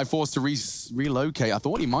SDY forced to relocate. I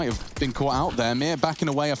thought he might have been caught out there. Mir backing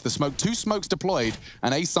away off the smoke. 2 smokes deployed,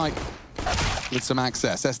 and A-site with some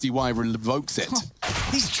access. SDY revokes it.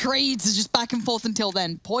 These trades are just back and forth until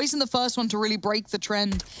then. Poison the first one to really break the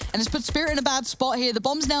trend. And it's put Spirit in a bad spot here. The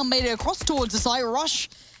bomb's now made it across towards the site. Rush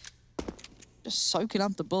just soaking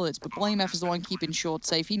up the bullets, but Blame F is the one keeping short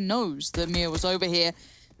safe. He knows that Mir was over here.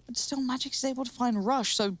 But still, Magic is able to find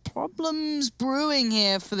Rush. So problems brewing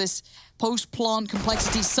here for this post-plant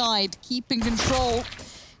Complexity side. Keeping control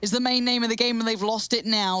is the main name of the game, and they've lost it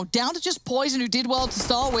now. Down to just Poison, who did well to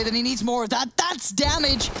start with, and he needs more of that. That's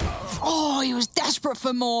damage. Oh, he was desperate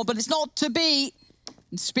for more, but it's not to be.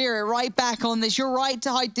 And Spirit right back on this. You're right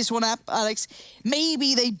to hype this one up, Alex.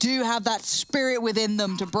 Maybe they do have that spirit within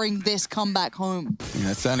them to bring this comeback home.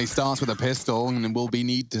 Yeah, it certainly starts with a pistol, and will be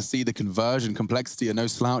need to see the conversion. Complexity are no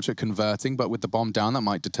slouch at converting, but with the bomb down, that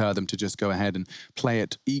might deter them to just go ahead and play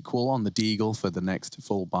it equal on the Deagle for the next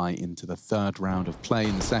full buy into the 3rd round of play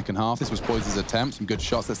in the second half. This was Poison's attempt. Some good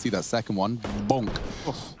shots. Let's see that second one. Bonk.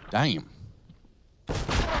 Oh, damn.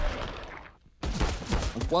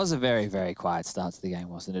 It was a very, very quiet start to the game,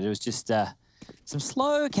 wasn't it? It was just some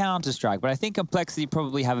slow counter-strike, but I think Complexity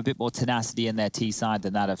probably have a bit more tenacity in their T side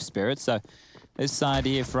than that of Spirit. So this side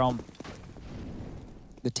here from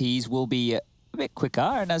the Ts will be a bit quicker,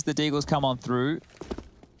 and as the Deagles come on through,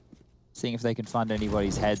 seeing if they can find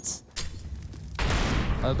anybody's heads.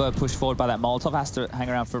 Oboe pushed forward by that Molotov, has to hang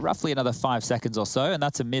around for roughly another 5 seconds or so, and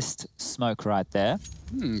that's a missed smoke right there.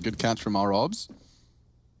 Good catch from our obs.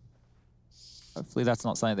 Hopefully that's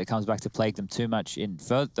not something that comes back to plague them too much in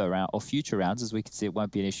further round or future rounds, as we can see it won't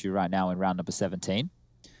be an issue right now in round number 17.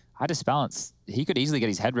 High Disbalance, he could easily get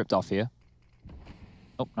his head ripped off here.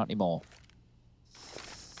 Oh, not anymore.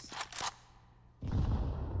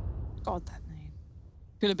 God, that name.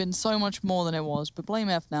 Could have been so much more than it was, but Blame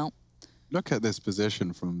F now. Look at this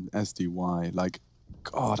position from SDY. Like,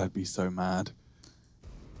 God, I'd be so mad.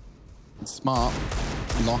 It's smart.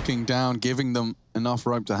 Locking down, giving them enough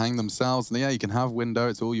rope to hang themselves. And yeah, you can have window,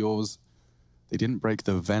 it's all yours. They didn't break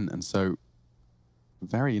the vent, and so a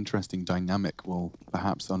very interesting dynamic will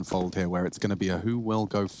perhaps unfold here, where it's going to be a who will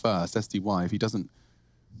go first. SDY, if he doesn't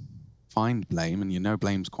find Blame, and you know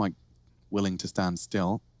Blame's quite willing to stand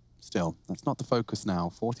still. Still, that's not the focus now.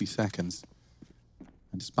 40 seconds.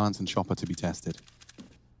 And Disbalance and Chopper to be tested.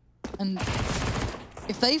 And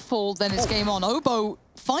if they fall, then it's game on. Oboe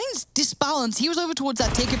finds Disbalance. He was over towards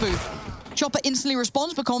that ticket booth. Chopper instantly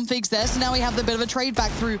responds, but Config's there, so now we have the bit of a trade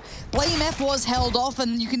back through. Blame F was held off,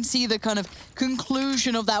 and you can see the kind of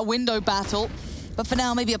conclusion of that window battle. But for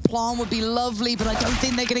now, maybe a plant would be lovely, but I don't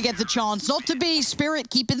think they're going to get the chance. Not to be. Spirit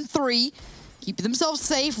keeping 3, keeping themselves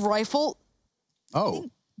safe. Rifle. Oh,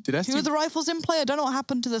 did SDY... 2 of the rifles in play? I don't know what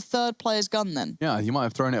happened to the 3rd player's gun then. Yeah, he might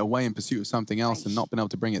have thrown it away in pursuit of something else and not been able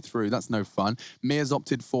to bring it through. That's no fun. Mir's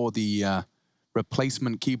opted for the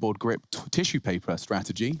replacement keyboard grip tissue paper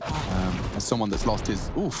strategy. As someone that's lost his,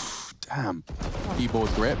 oof, damn, keyboard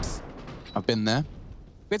grips. I've been there.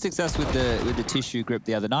 Good success with the tissue grip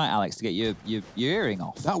the other night, Alex, to get your earring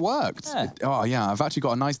off. That worked. Yeah. Oh, yeah. I've actually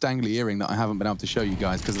got a nice dangly earring that I haven't been able to show you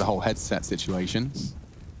guys because of the whole headset situation.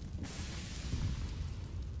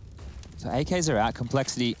 So AKs are out.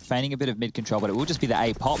 Complexity feigning a bit of mid control, but it will just be the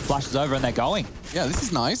A pop. Flashes over and they're going. Yeah, this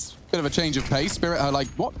is nice. Bit of a change of pace. Spirit are like,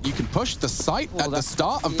 what? You can push the site at the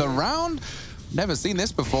start of the round? Never seen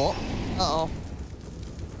this before. Uh-oh.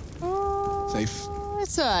 Safe.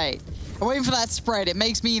 It's all right. I'm waiting for that spread. It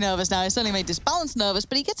makes me nervous now. It certainly made Disbalance nervous,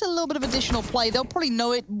 but he gets a little bit of additional play. They'll probably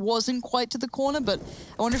know it wasn't quite to the corner, but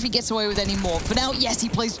I wonder if he gets away with any more. For now, yes, he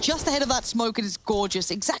plays just ahead of that smoke, and it's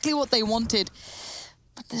gorgeous. Exactly what they wanted.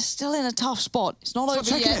 But they're still in a tough spot. It's not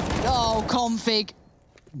over yet. Oh, config.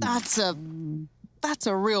 That's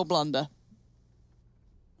a real blunder.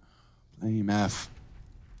 Blame F.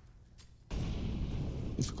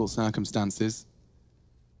 Difficult circumstances.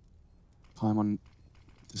 Time on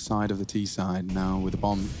the side of the T side now with the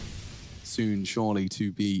bomb soon surely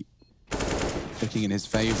to be picking in his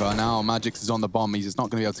favor. Now Magix is on the bomb. He's just not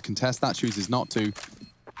going to be able to contest that, chooses not to.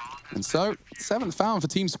 And so, 7th found for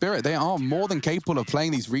Team Spirit. They are more than capable of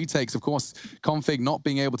playing these retakes. Of course, Config not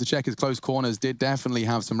being able to check his close corners did definitely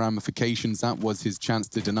have some ramifications. That was his chance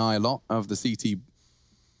to deny a lot of the CT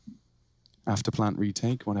after plant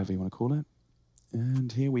retake, whatever you want to call it. And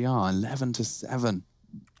here we are, 11-7.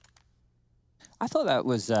 I thought that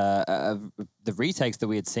was the retakes that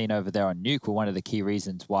we had seen over there on Nuke were one of the key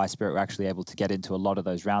reasons why Spirit were actually able to get into a lot of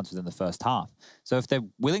those rounds within the first half. So if they're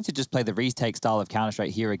willing to just play the retake style of Counter-Strike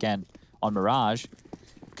here again on Mirage,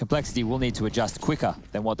 Complexity will need to adjust quicker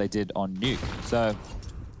than what they did on Nuke. So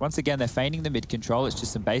once again, they're feigning the mid control. It's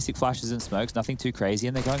just some basic flashes and smokes, nothing too crazy,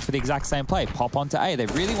 and they're going for the exact same play. Pop onto A. They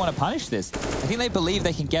really want to punish this. I think they believe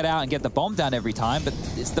they can get out and get the bomb down every time, but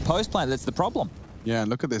it's the post plant that's the problem. Yeah,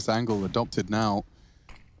 look at this angle adopted now.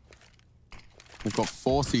 They've got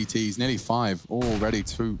 4 CTs, nearly 5, all ready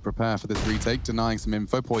to prepare for this retake, denying some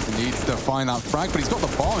info. Poison needs to find that frag, but he's got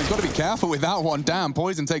the bomb. He's got to be careful with that one. Damn,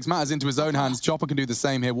 Poison takes matters into his own hands. Chopper can do the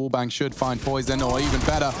same here. Wallbang should find Poison, or even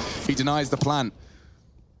better, he denies the plant.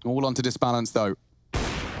 All onto Disbalance, though.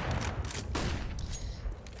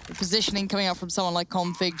 The positioning coming out from someone like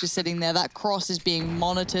Config just sitting there. That cross is being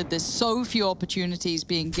monitored. There's so few opportunities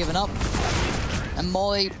being given up. And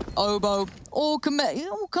Molly, Oboe, all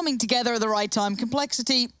coming together at the right time.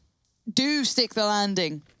 Complexity do stick the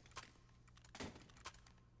landing.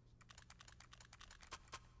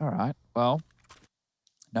 All right, well,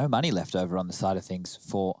 no money left over on the side of things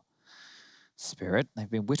for Spirit.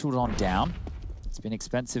 They've been whittled on down. It's been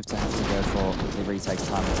expensive to have to go for the retakes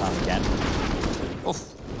time and time again.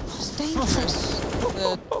 Oof. It's dangerous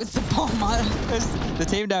with the bomb. The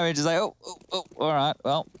team damage is like, oh, all right,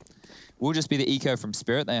 well. Will just be the eco from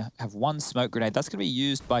Spirit. They have 1 smoke grenade. That's going to be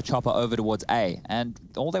used by Chopper over towards A. And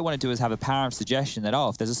all they want to do is have a power of suggestion that, oh,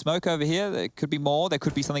 if there's a smoke over here, there could be more. There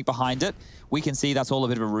could be something behind it. We can see that's all a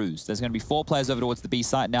bit of a ruse. There's going to be 4 players over towards the B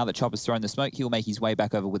site. Now that Chopper's thrown the smoke, he'll make his way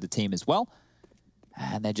back over with the team as well.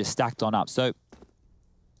 And they're just stacked on up. So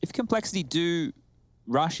if Complexity do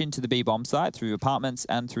rush into the B bomb site through apartments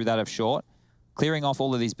and through that of short, clearing off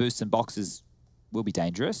all of these boosts and boxes will be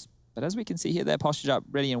dangerous. But as we can see here, they're postured up,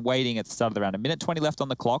 ready and waiting at the start of the round. 1 minute 20 left on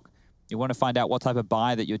the clock. You want to find out what type of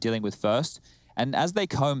buy that you're dealing with first. And as they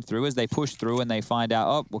comb through, as they push through and they find out,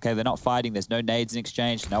 oh, okay, they're not fighting, there's no nades in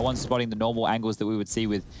exchange, no one's spotting the normal angles that we would see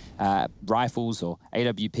with rifles or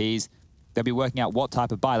AWPs, they'll be working out what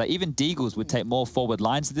type of buy. Like even Deagles would take more forward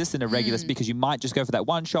lines to this than a regular because you might just go for that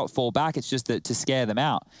one shot, fall back. It's just to scare them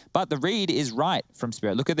out. But the read is right from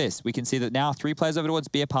Spirit. Look at this. We can see that now 3 players over towards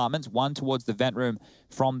B apartments, 1 towards the vent room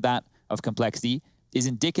from that of Complexity is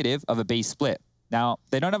indicative of a B split. Now,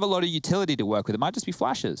 they don't have a lot of utility to work with. It might just be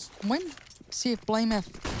flashes. See if BlameF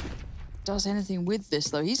does anything with this,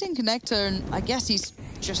 though. He's in connector, and I guess he's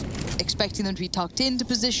just expecting them to be tucked into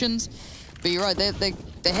positions. But you're right,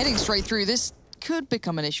 they're heading straight through. This could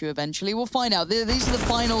become an issue eventually. We'll find out. These are the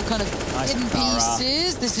final kind of hidden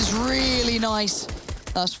pieces. This is really nice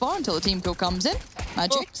thus far until the team kill comes in.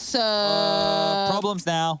 Magix. Problems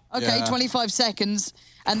now. Okay, yeah. 25 seconds.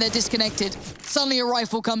 And they're disconnected. Suddenly a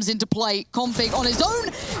rifle comes into play. Config on his own.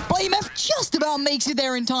 BlameF just about makes it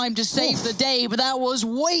there in time to save the day, but that was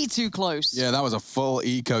way too close. Yeah, that was a full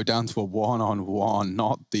eco down to a 1-on-1,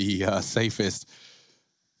 not the safest,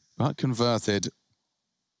 but converted.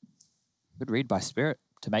 Good read by Spirit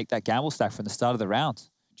to make that gamble stack from the start of the round.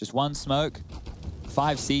 Just 1 smoke,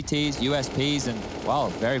 5 CTs, USPs, and, well,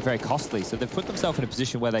 very, very costly. So they've put themselves in a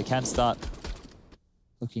position where they can start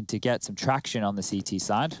looking to get some traction on the CT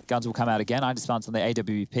side. Guns will come out again. I just found on the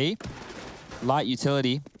AWP. Light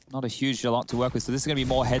utility, not a huge lot to work with. So this is going to be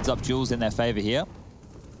more heads-up duels in their favor here.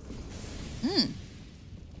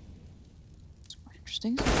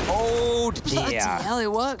 Interesting. Oh, dear. Hell,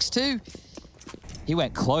 it works too. He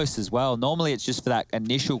went close as well. Normally, it's just for that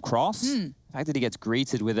initial cross. The fact that he gets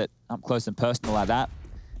greeted with it up close and personal like that,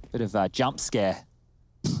 bit of a jump scare,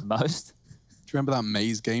 most. Do you remember that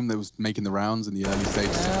maze game that was making the rounds in the early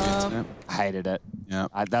stages of the internet? Hated it. Yeah.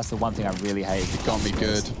 That's the one thing I really hate. It got me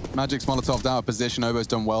good. Magic's Molotov's out of position. Obo's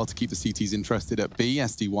done well to keep the CTs interested at B.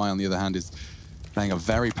 SDY, on the other hand, is playing a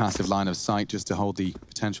very passive line of sight just to hold the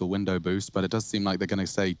potential window boost, but it does seem like they're going to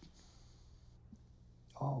say...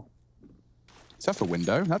 Oh. Is that for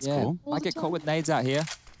window? That's cool. Might get caught with nades out here.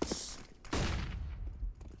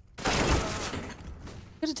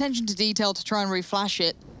 Good attention to detail to try and reflash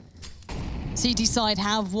it. CT side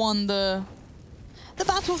have won the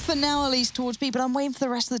battle for now, at least towards B, but I'm waiting for the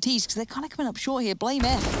rest of the Ts because they're kind of coming up short here. Blame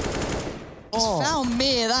F. Found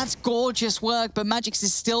Mir, that's gorgeous work, but Magix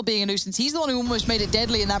is still being a nuisance. He's the one who almost made it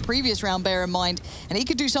deadly in that previous round, bear in mind. And he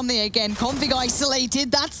could do something again. Config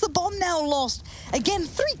isolated, that's the bomb now lost. Again,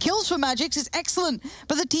 3 kills for Magix is excellent,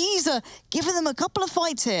 but the Ts are giving them a couple of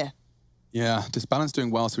fights here. Yeah, Disbalance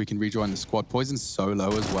doing well so he can rejoin the squad. Poison's solo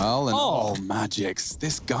as well, and Magix,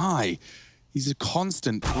 this guy. He's a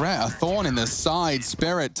constant threat, a thorn in the side.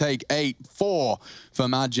 Spirit take 8-4 for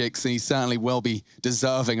Magix, and he certainly will be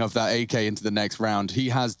deserving of that AK into the next round. He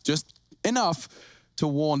has just enough to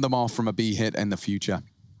warn them off from a B hit in the future.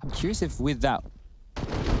 I'm curious if with that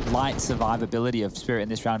light survivability of Spirit in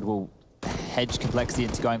this round will hedge Complexity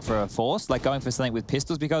into going for a force, like going for something with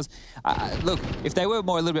pistols, because look, if they were a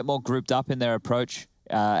little bit more grouped up in their approach,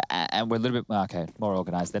 and we're a little bit, more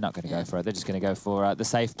organized, they're not going to go for it. They're just going to go for the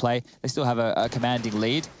safe play. They still have a commanding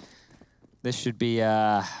lead. This should be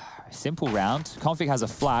a simple round. Config has a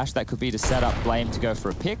flash. That could be to set up Blame to go for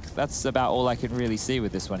a pick. That's about all I can really see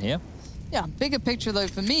with this one here. Yeah, bigger picture though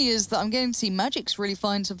for me is that I'm getting to see Magix really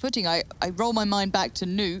find some footing. I roll my mind back to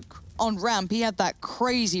Nuke. On ramp, he had that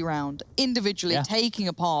crazy round, individually taking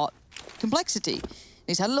apart Complexity.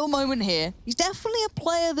 He's had a little moment here. He's definitely a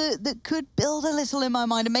player that could build a little in my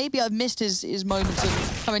mind, and maybe I've missed his moments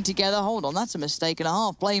of coming together. Hold on, that's a mistake and a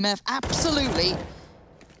half. Blame F, absolutely.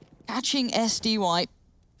 Catching SDY,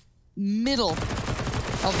 middle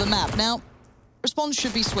of the map. Now, response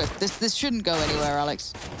should be swift. This shouldn't go anywhere,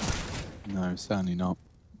 Alex. No, certainly not.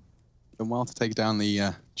 Done well to take down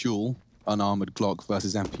the dual unarmored Glock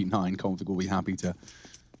versus MP9. Config will be happy to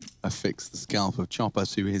affix the scalp of Chopper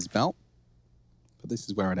to his belt. But this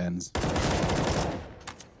is where it ends.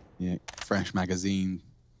 Yeah, fresh magazine.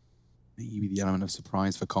 Maybe the element of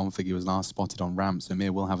surprise for Config. He was last spotted on ramp, so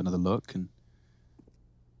Mir will have another look. And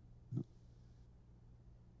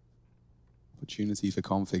opportunity for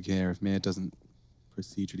Config here. If Mir doesn't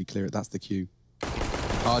procedurally clear it, that's the cue.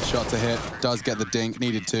 Hard shot to hit. Does get the dink.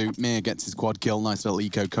 Needed to. Mir gets his quad kill. Nice little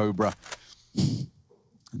eco Cobra.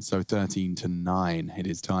 And so 13-9. It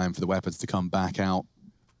is time for the weapons to come back out.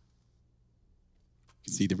 You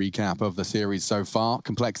can see the recap of the series so far.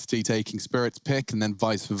 Complexity taking Spirit's pick, and then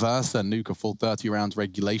vice versa. Nuke a full 30 rounds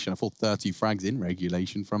regulation, a full 30 frags in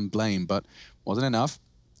regulation from Blame, but wasn't enough.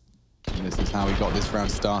 And this is how he got this round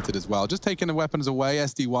started as well. Just taking the weapons away,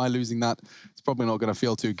 SDY losing that. It's probably not going to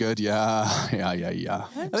feel too good. Yeah.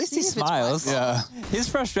 At least he smiles. Yeah. His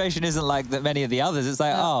frustration isn't like that many of the others. It's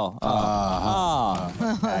like, okay.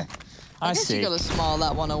 I guess you got to smile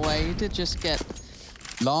that one away. You did just get...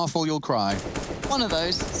 Laugh or you'll cry. One of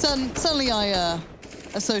those. Certainly I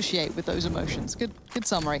associate with those emotions. Good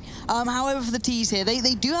summary. However, for the Ts here, they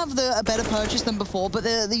do have a better purchase than before, but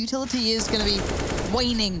the utility is going to be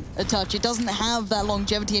waning a touch. It doesn't have that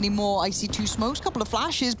longevity anymore. I see 2 smokes, a couple of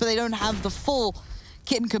flashes, but they don't have the full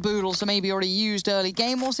kit and caboodle, so maybe already used early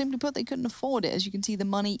game, or simply put, they couldn't afford it. As you can see, the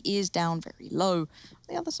money is down very low. On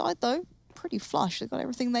the other side, though, pretty flush. They've got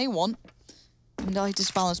everything they want. And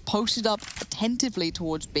Disbalance posted up attentively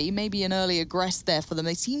towards B. Maybe an early aggress there for them.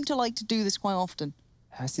 They seem to like to do this quite often.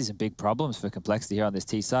 I see some big problems for Complexity here on this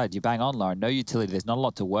T side. You bang on, Lauren. No utility. There's not a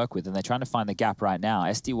lot to work with, and they're trying to find the gap right now.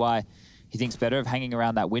 SDY, he thinks better of hanging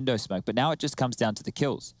around that window smoke, but now it just comes down to the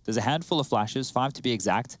kills. There's a handful of flashes, 5 to be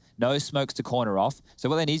exact. No smokes to corner off. So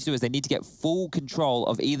what they need to do is they need to get full control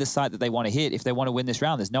of either side that they want to hit if they want to win this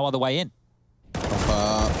round. There's no other way in.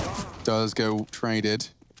 Does go traded.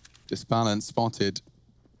 Disbalance spotted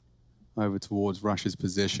over towards Rush's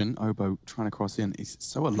position. Obo trying to cross in. He's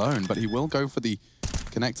so alone, but he will go for the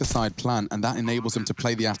connector side plant, and that enables him to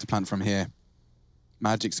play the after plant from here.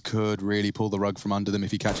 Magix could really pull the rug from under them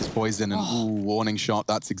if he catches poison, and ooh, warning shot.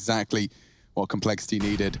 That's exactly what Complexity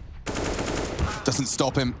needed. Doesn't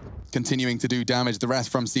stop him. Continuing to do damage. The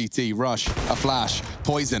rest from CT. Rush, a flash,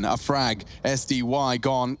 poison, a frag. SDY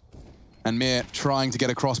gone. And Mir trying to get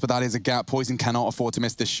across, but that is a gap. Poison cannot afford to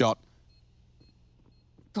miss this shot.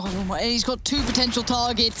 God, oh my, he's got 2 potential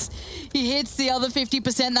targets. He hits the other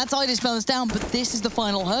 50%. That's Dispelance down, but this is the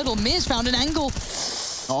final hurdle. Mir's found an angle.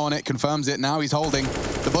 On it, confirms it. Now he's holding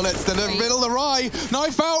the bullets. The middle of the Rye.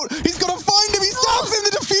 Knife out. He's got to find him. He stabs him.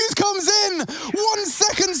 The defuse comes in. 1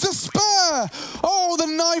 second to spare. Oh, the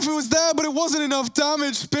knife was there, but it wasn't enough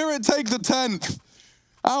damage. Spirit take the 10th.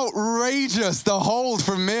 Outrageous, the hold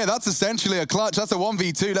from Mir. That's essentially a clutch. That's a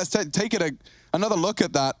 1v2. Let's take it another look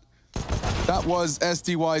at that. That was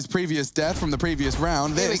SDY's previous death from the previous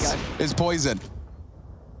round. This is Poison.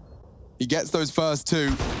 He gets those first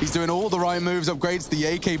 2. He's doing all the right moves, upgrades the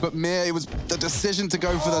AK, but Mir, it was the decision to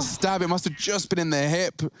go for the stab. It must have just been in the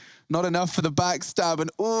hip. Not enough for the backstab,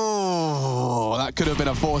 and oh, that could have been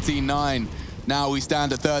a 14-9. Now we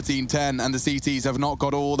stand at 13-10, and the CTs have not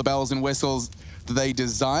got all the bells and whistles that they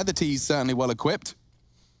desire. The T's certainly well equipped.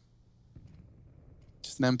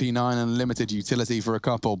 Just an MP9 and limited utility for a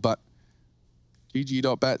couple, but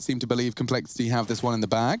GG.bet seem to believe Complexity have this one in the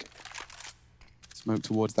bag. Smoke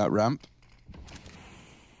towards that ramp.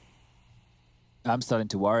 I'm starting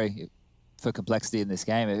to worry for Complexity in this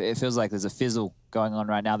game. It feels like there's a fizzle going on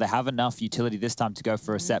right now. They have enough utility this time to go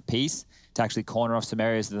for a set piece, to actually corner off some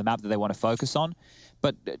areas of the map that they want to focus on.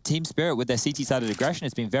 But Team Spirit, with their CT-sided aggression,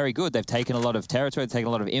 it's been very good. They've taken a lot of territory, they've taken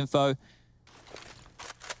a lot of info.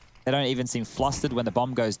 They don't even seem flustered when the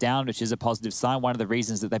bomb goes down, which is a positive sign. One of the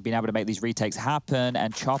reasons that they've been able to make these retakes happen.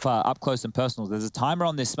 And Chopper, up close and personal. There's a timer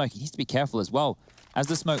on this smoke. He needs to be careful as well. As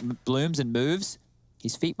the smoke blooms and moves,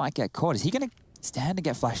 his feet might get caught. Is he going to stand and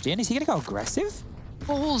get flashed in? Is he going to go aggressive?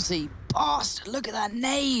 Ballsy bastard. Look at that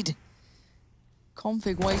nade.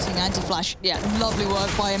 Config waiting, anti-flash. Yeah, lovely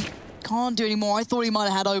work by him. Can't do any more. I thought he might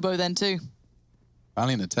have had Oboe then too.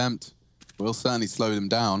 Valiant attempt. Will certainly slow them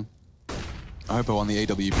down. Oboe on the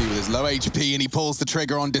AWP with his low HP, and he pulls the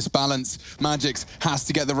trigger on Disbalance. Magix has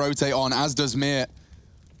to get the rotate on, as does Mir.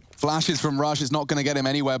 Flashes from Rush is not going to get him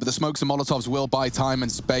anywhere, but the smokes and Molotovs will buy time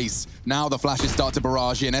and space. Now the flashes start to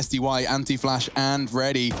barrage in. SDY, anti-flash, and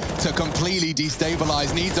ready to completely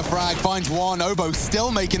destabilize. Needs a frag, finds one. Oboe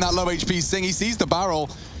still making that low HP sing. He sees the barrel,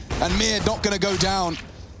 and Mir not going to go down.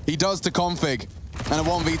 He does to Config. And a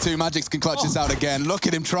 1v2, Magix can clutch this out again. Look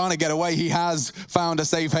at him trying to get away. He has found a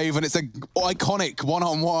safe haven. It's an iconic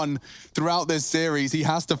one-on-one throughout this series. He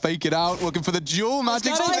has to fake it out, looking for the duel.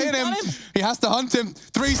 Magix playing him. He has to hunt him.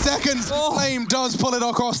 3 seconds. Flame does pull it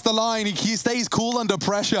across the line. He stays cool under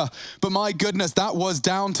pressure. But my goodness, that was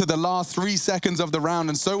down to the last 3 seconds of the round,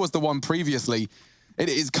 and so was the one previously. It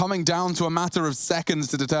is coming down to a matter of seconds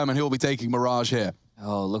to determine who will be taking Mirage here.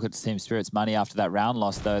 Oh, look at Team Spirit's money after that round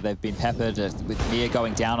loss, though. They've been peppered with Mir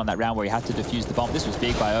going down on that round where he had to defuse the bomb. This was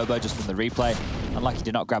big by Oboe just from the replay. Unlucky he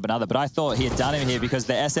did not grab another, but I thought he had done him here because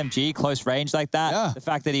the SMG, close range like that, the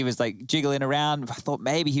fact that he was like jiggling around, I thought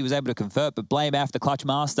maybe he was able to convert, but Blame F, the clutch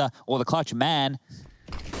master, or the clutch man,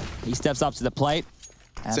 he steps up to the plate.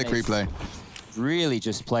 Sick replay. Really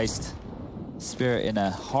just placed Spirit in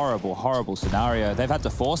a horrible, horrible scenario. They've had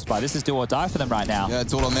to force buy. This is do or die for them right now. Yeah,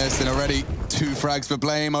 it's all on this, and already 2 frags for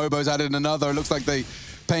Blame. Oboe's added another. It looks like the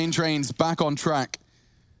Pain Train's back on track.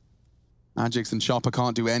 Magix and Chopper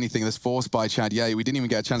can't do anything. This force buy, Chad. Yeah, we didn't even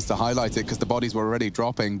get a chance to highlight it because the bodies were already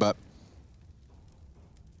dropping, but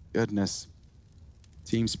goodness.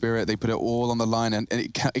 Team Spirit, they put it all on the line, and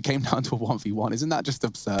it came down to a 1v1. Isn't that just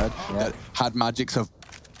absurd? Yeah. That had Magix have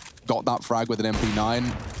got that frag with an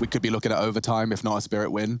MP9, we could be looking at overtime, if not a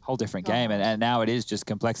Spirit win. Whole different game, and now it is just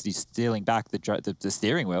Complexity stealing back the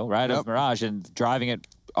steering wheel, right, of Mirage and driving it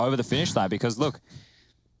over the finish line, because look,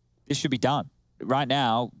 this should be done. Right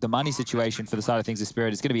now, the money situation for the side of things of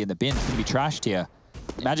Spirit is going to be in the bin. It's going to be trashed here.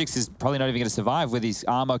 Magix is probably not even going to survive with his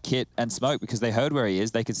armor, kit, and smoke because they heard where he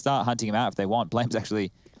is. They could start hunting him out if they want. Blame's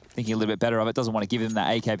actually thinking a little bit better of it. Doesn't want to give him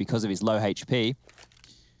that AK because of his low HP,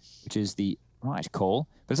 which is the right call.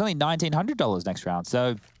 But it's only $1,900 next round,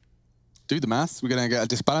 so... Do the maths. We're going to get a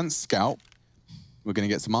Disbalanced Scout. We're going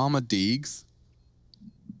to get some armor Deegs.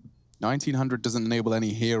 1,900 doesn't enable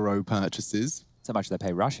any hero purchases. So much they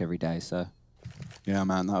pay Rush every day, so... Yeah,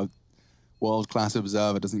 man, that world-class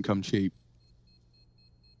observer doesn't come cheap.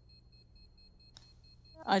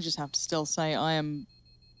 I just have to still say I am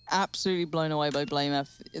absolutely blown away by Blame F.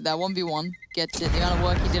 That 1v1 gets it. The amount of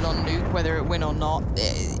work he did on Nuke, whether it win or not.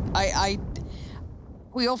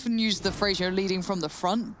 We often use the phrase, leading from the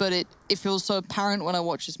front, but it feels so apparent when I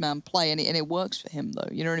watch this man play, and it works for him, though.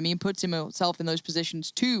 You know what I mean? Puts himself in those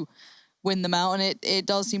positions to win them out, and it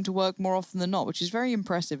does seem to work more often than not, which is very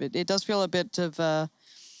impressive. It does feel a bit of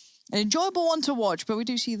An enjoyable one to watch, but we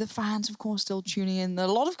do see the fans, of course, still tuning in. A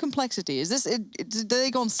lot of complexity. Is this? Do they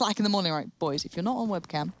go on Slack in the morning, right, boys? If you're not on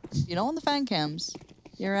webcam, if you're not on the fan cams,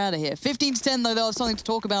 you're out of here. 15-10, though, they'll have something to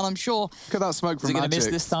talk about, I'm sure. Look at that smoke from Is it going to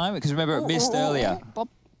Magic. miss this time? Because remember, it missed earlier.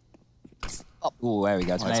 Oh, there we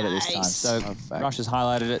go. It's made it this time. So Rush has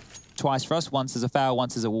highlighted it twice for us. Once as a foul,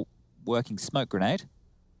 once as a working smoke grenade.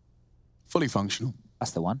 Fully functional.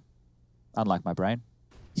 That's the one. Unlike my brain.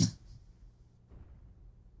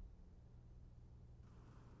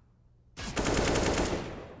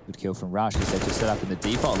 Good kill from Rush as they just set up in the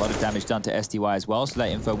default. A lot of damage done to SDY as well, so that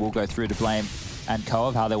info will go through to Blame and Co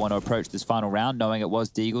of how they want to approach this final round, knowing it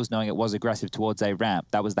was Deagles, knowing it was aggressive towards a ramp.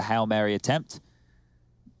 That was the Hail Mary attempt.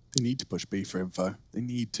 They need to push B for info. They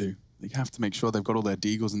need to. They have to make sure they've got all their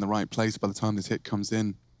Deagles in the right place by the time this hit comes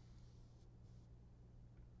in.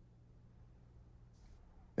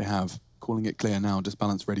 They have. Calling it clear now. Just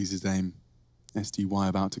Balance readies his aim. SDY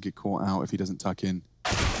about to get caught out if he doesn't tuck in.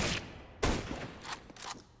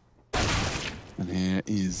 And here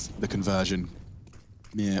is the conversion.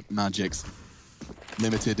 Mere Magic's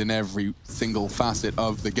limited in every single facet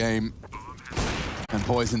of the game. And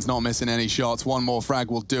Poison's not missing any shots. One more frag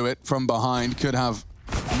will do it from behind. Could have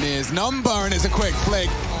Mir's number, and it's a quick flick.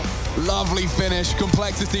 Lovely finish.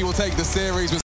 Complexity will take the series.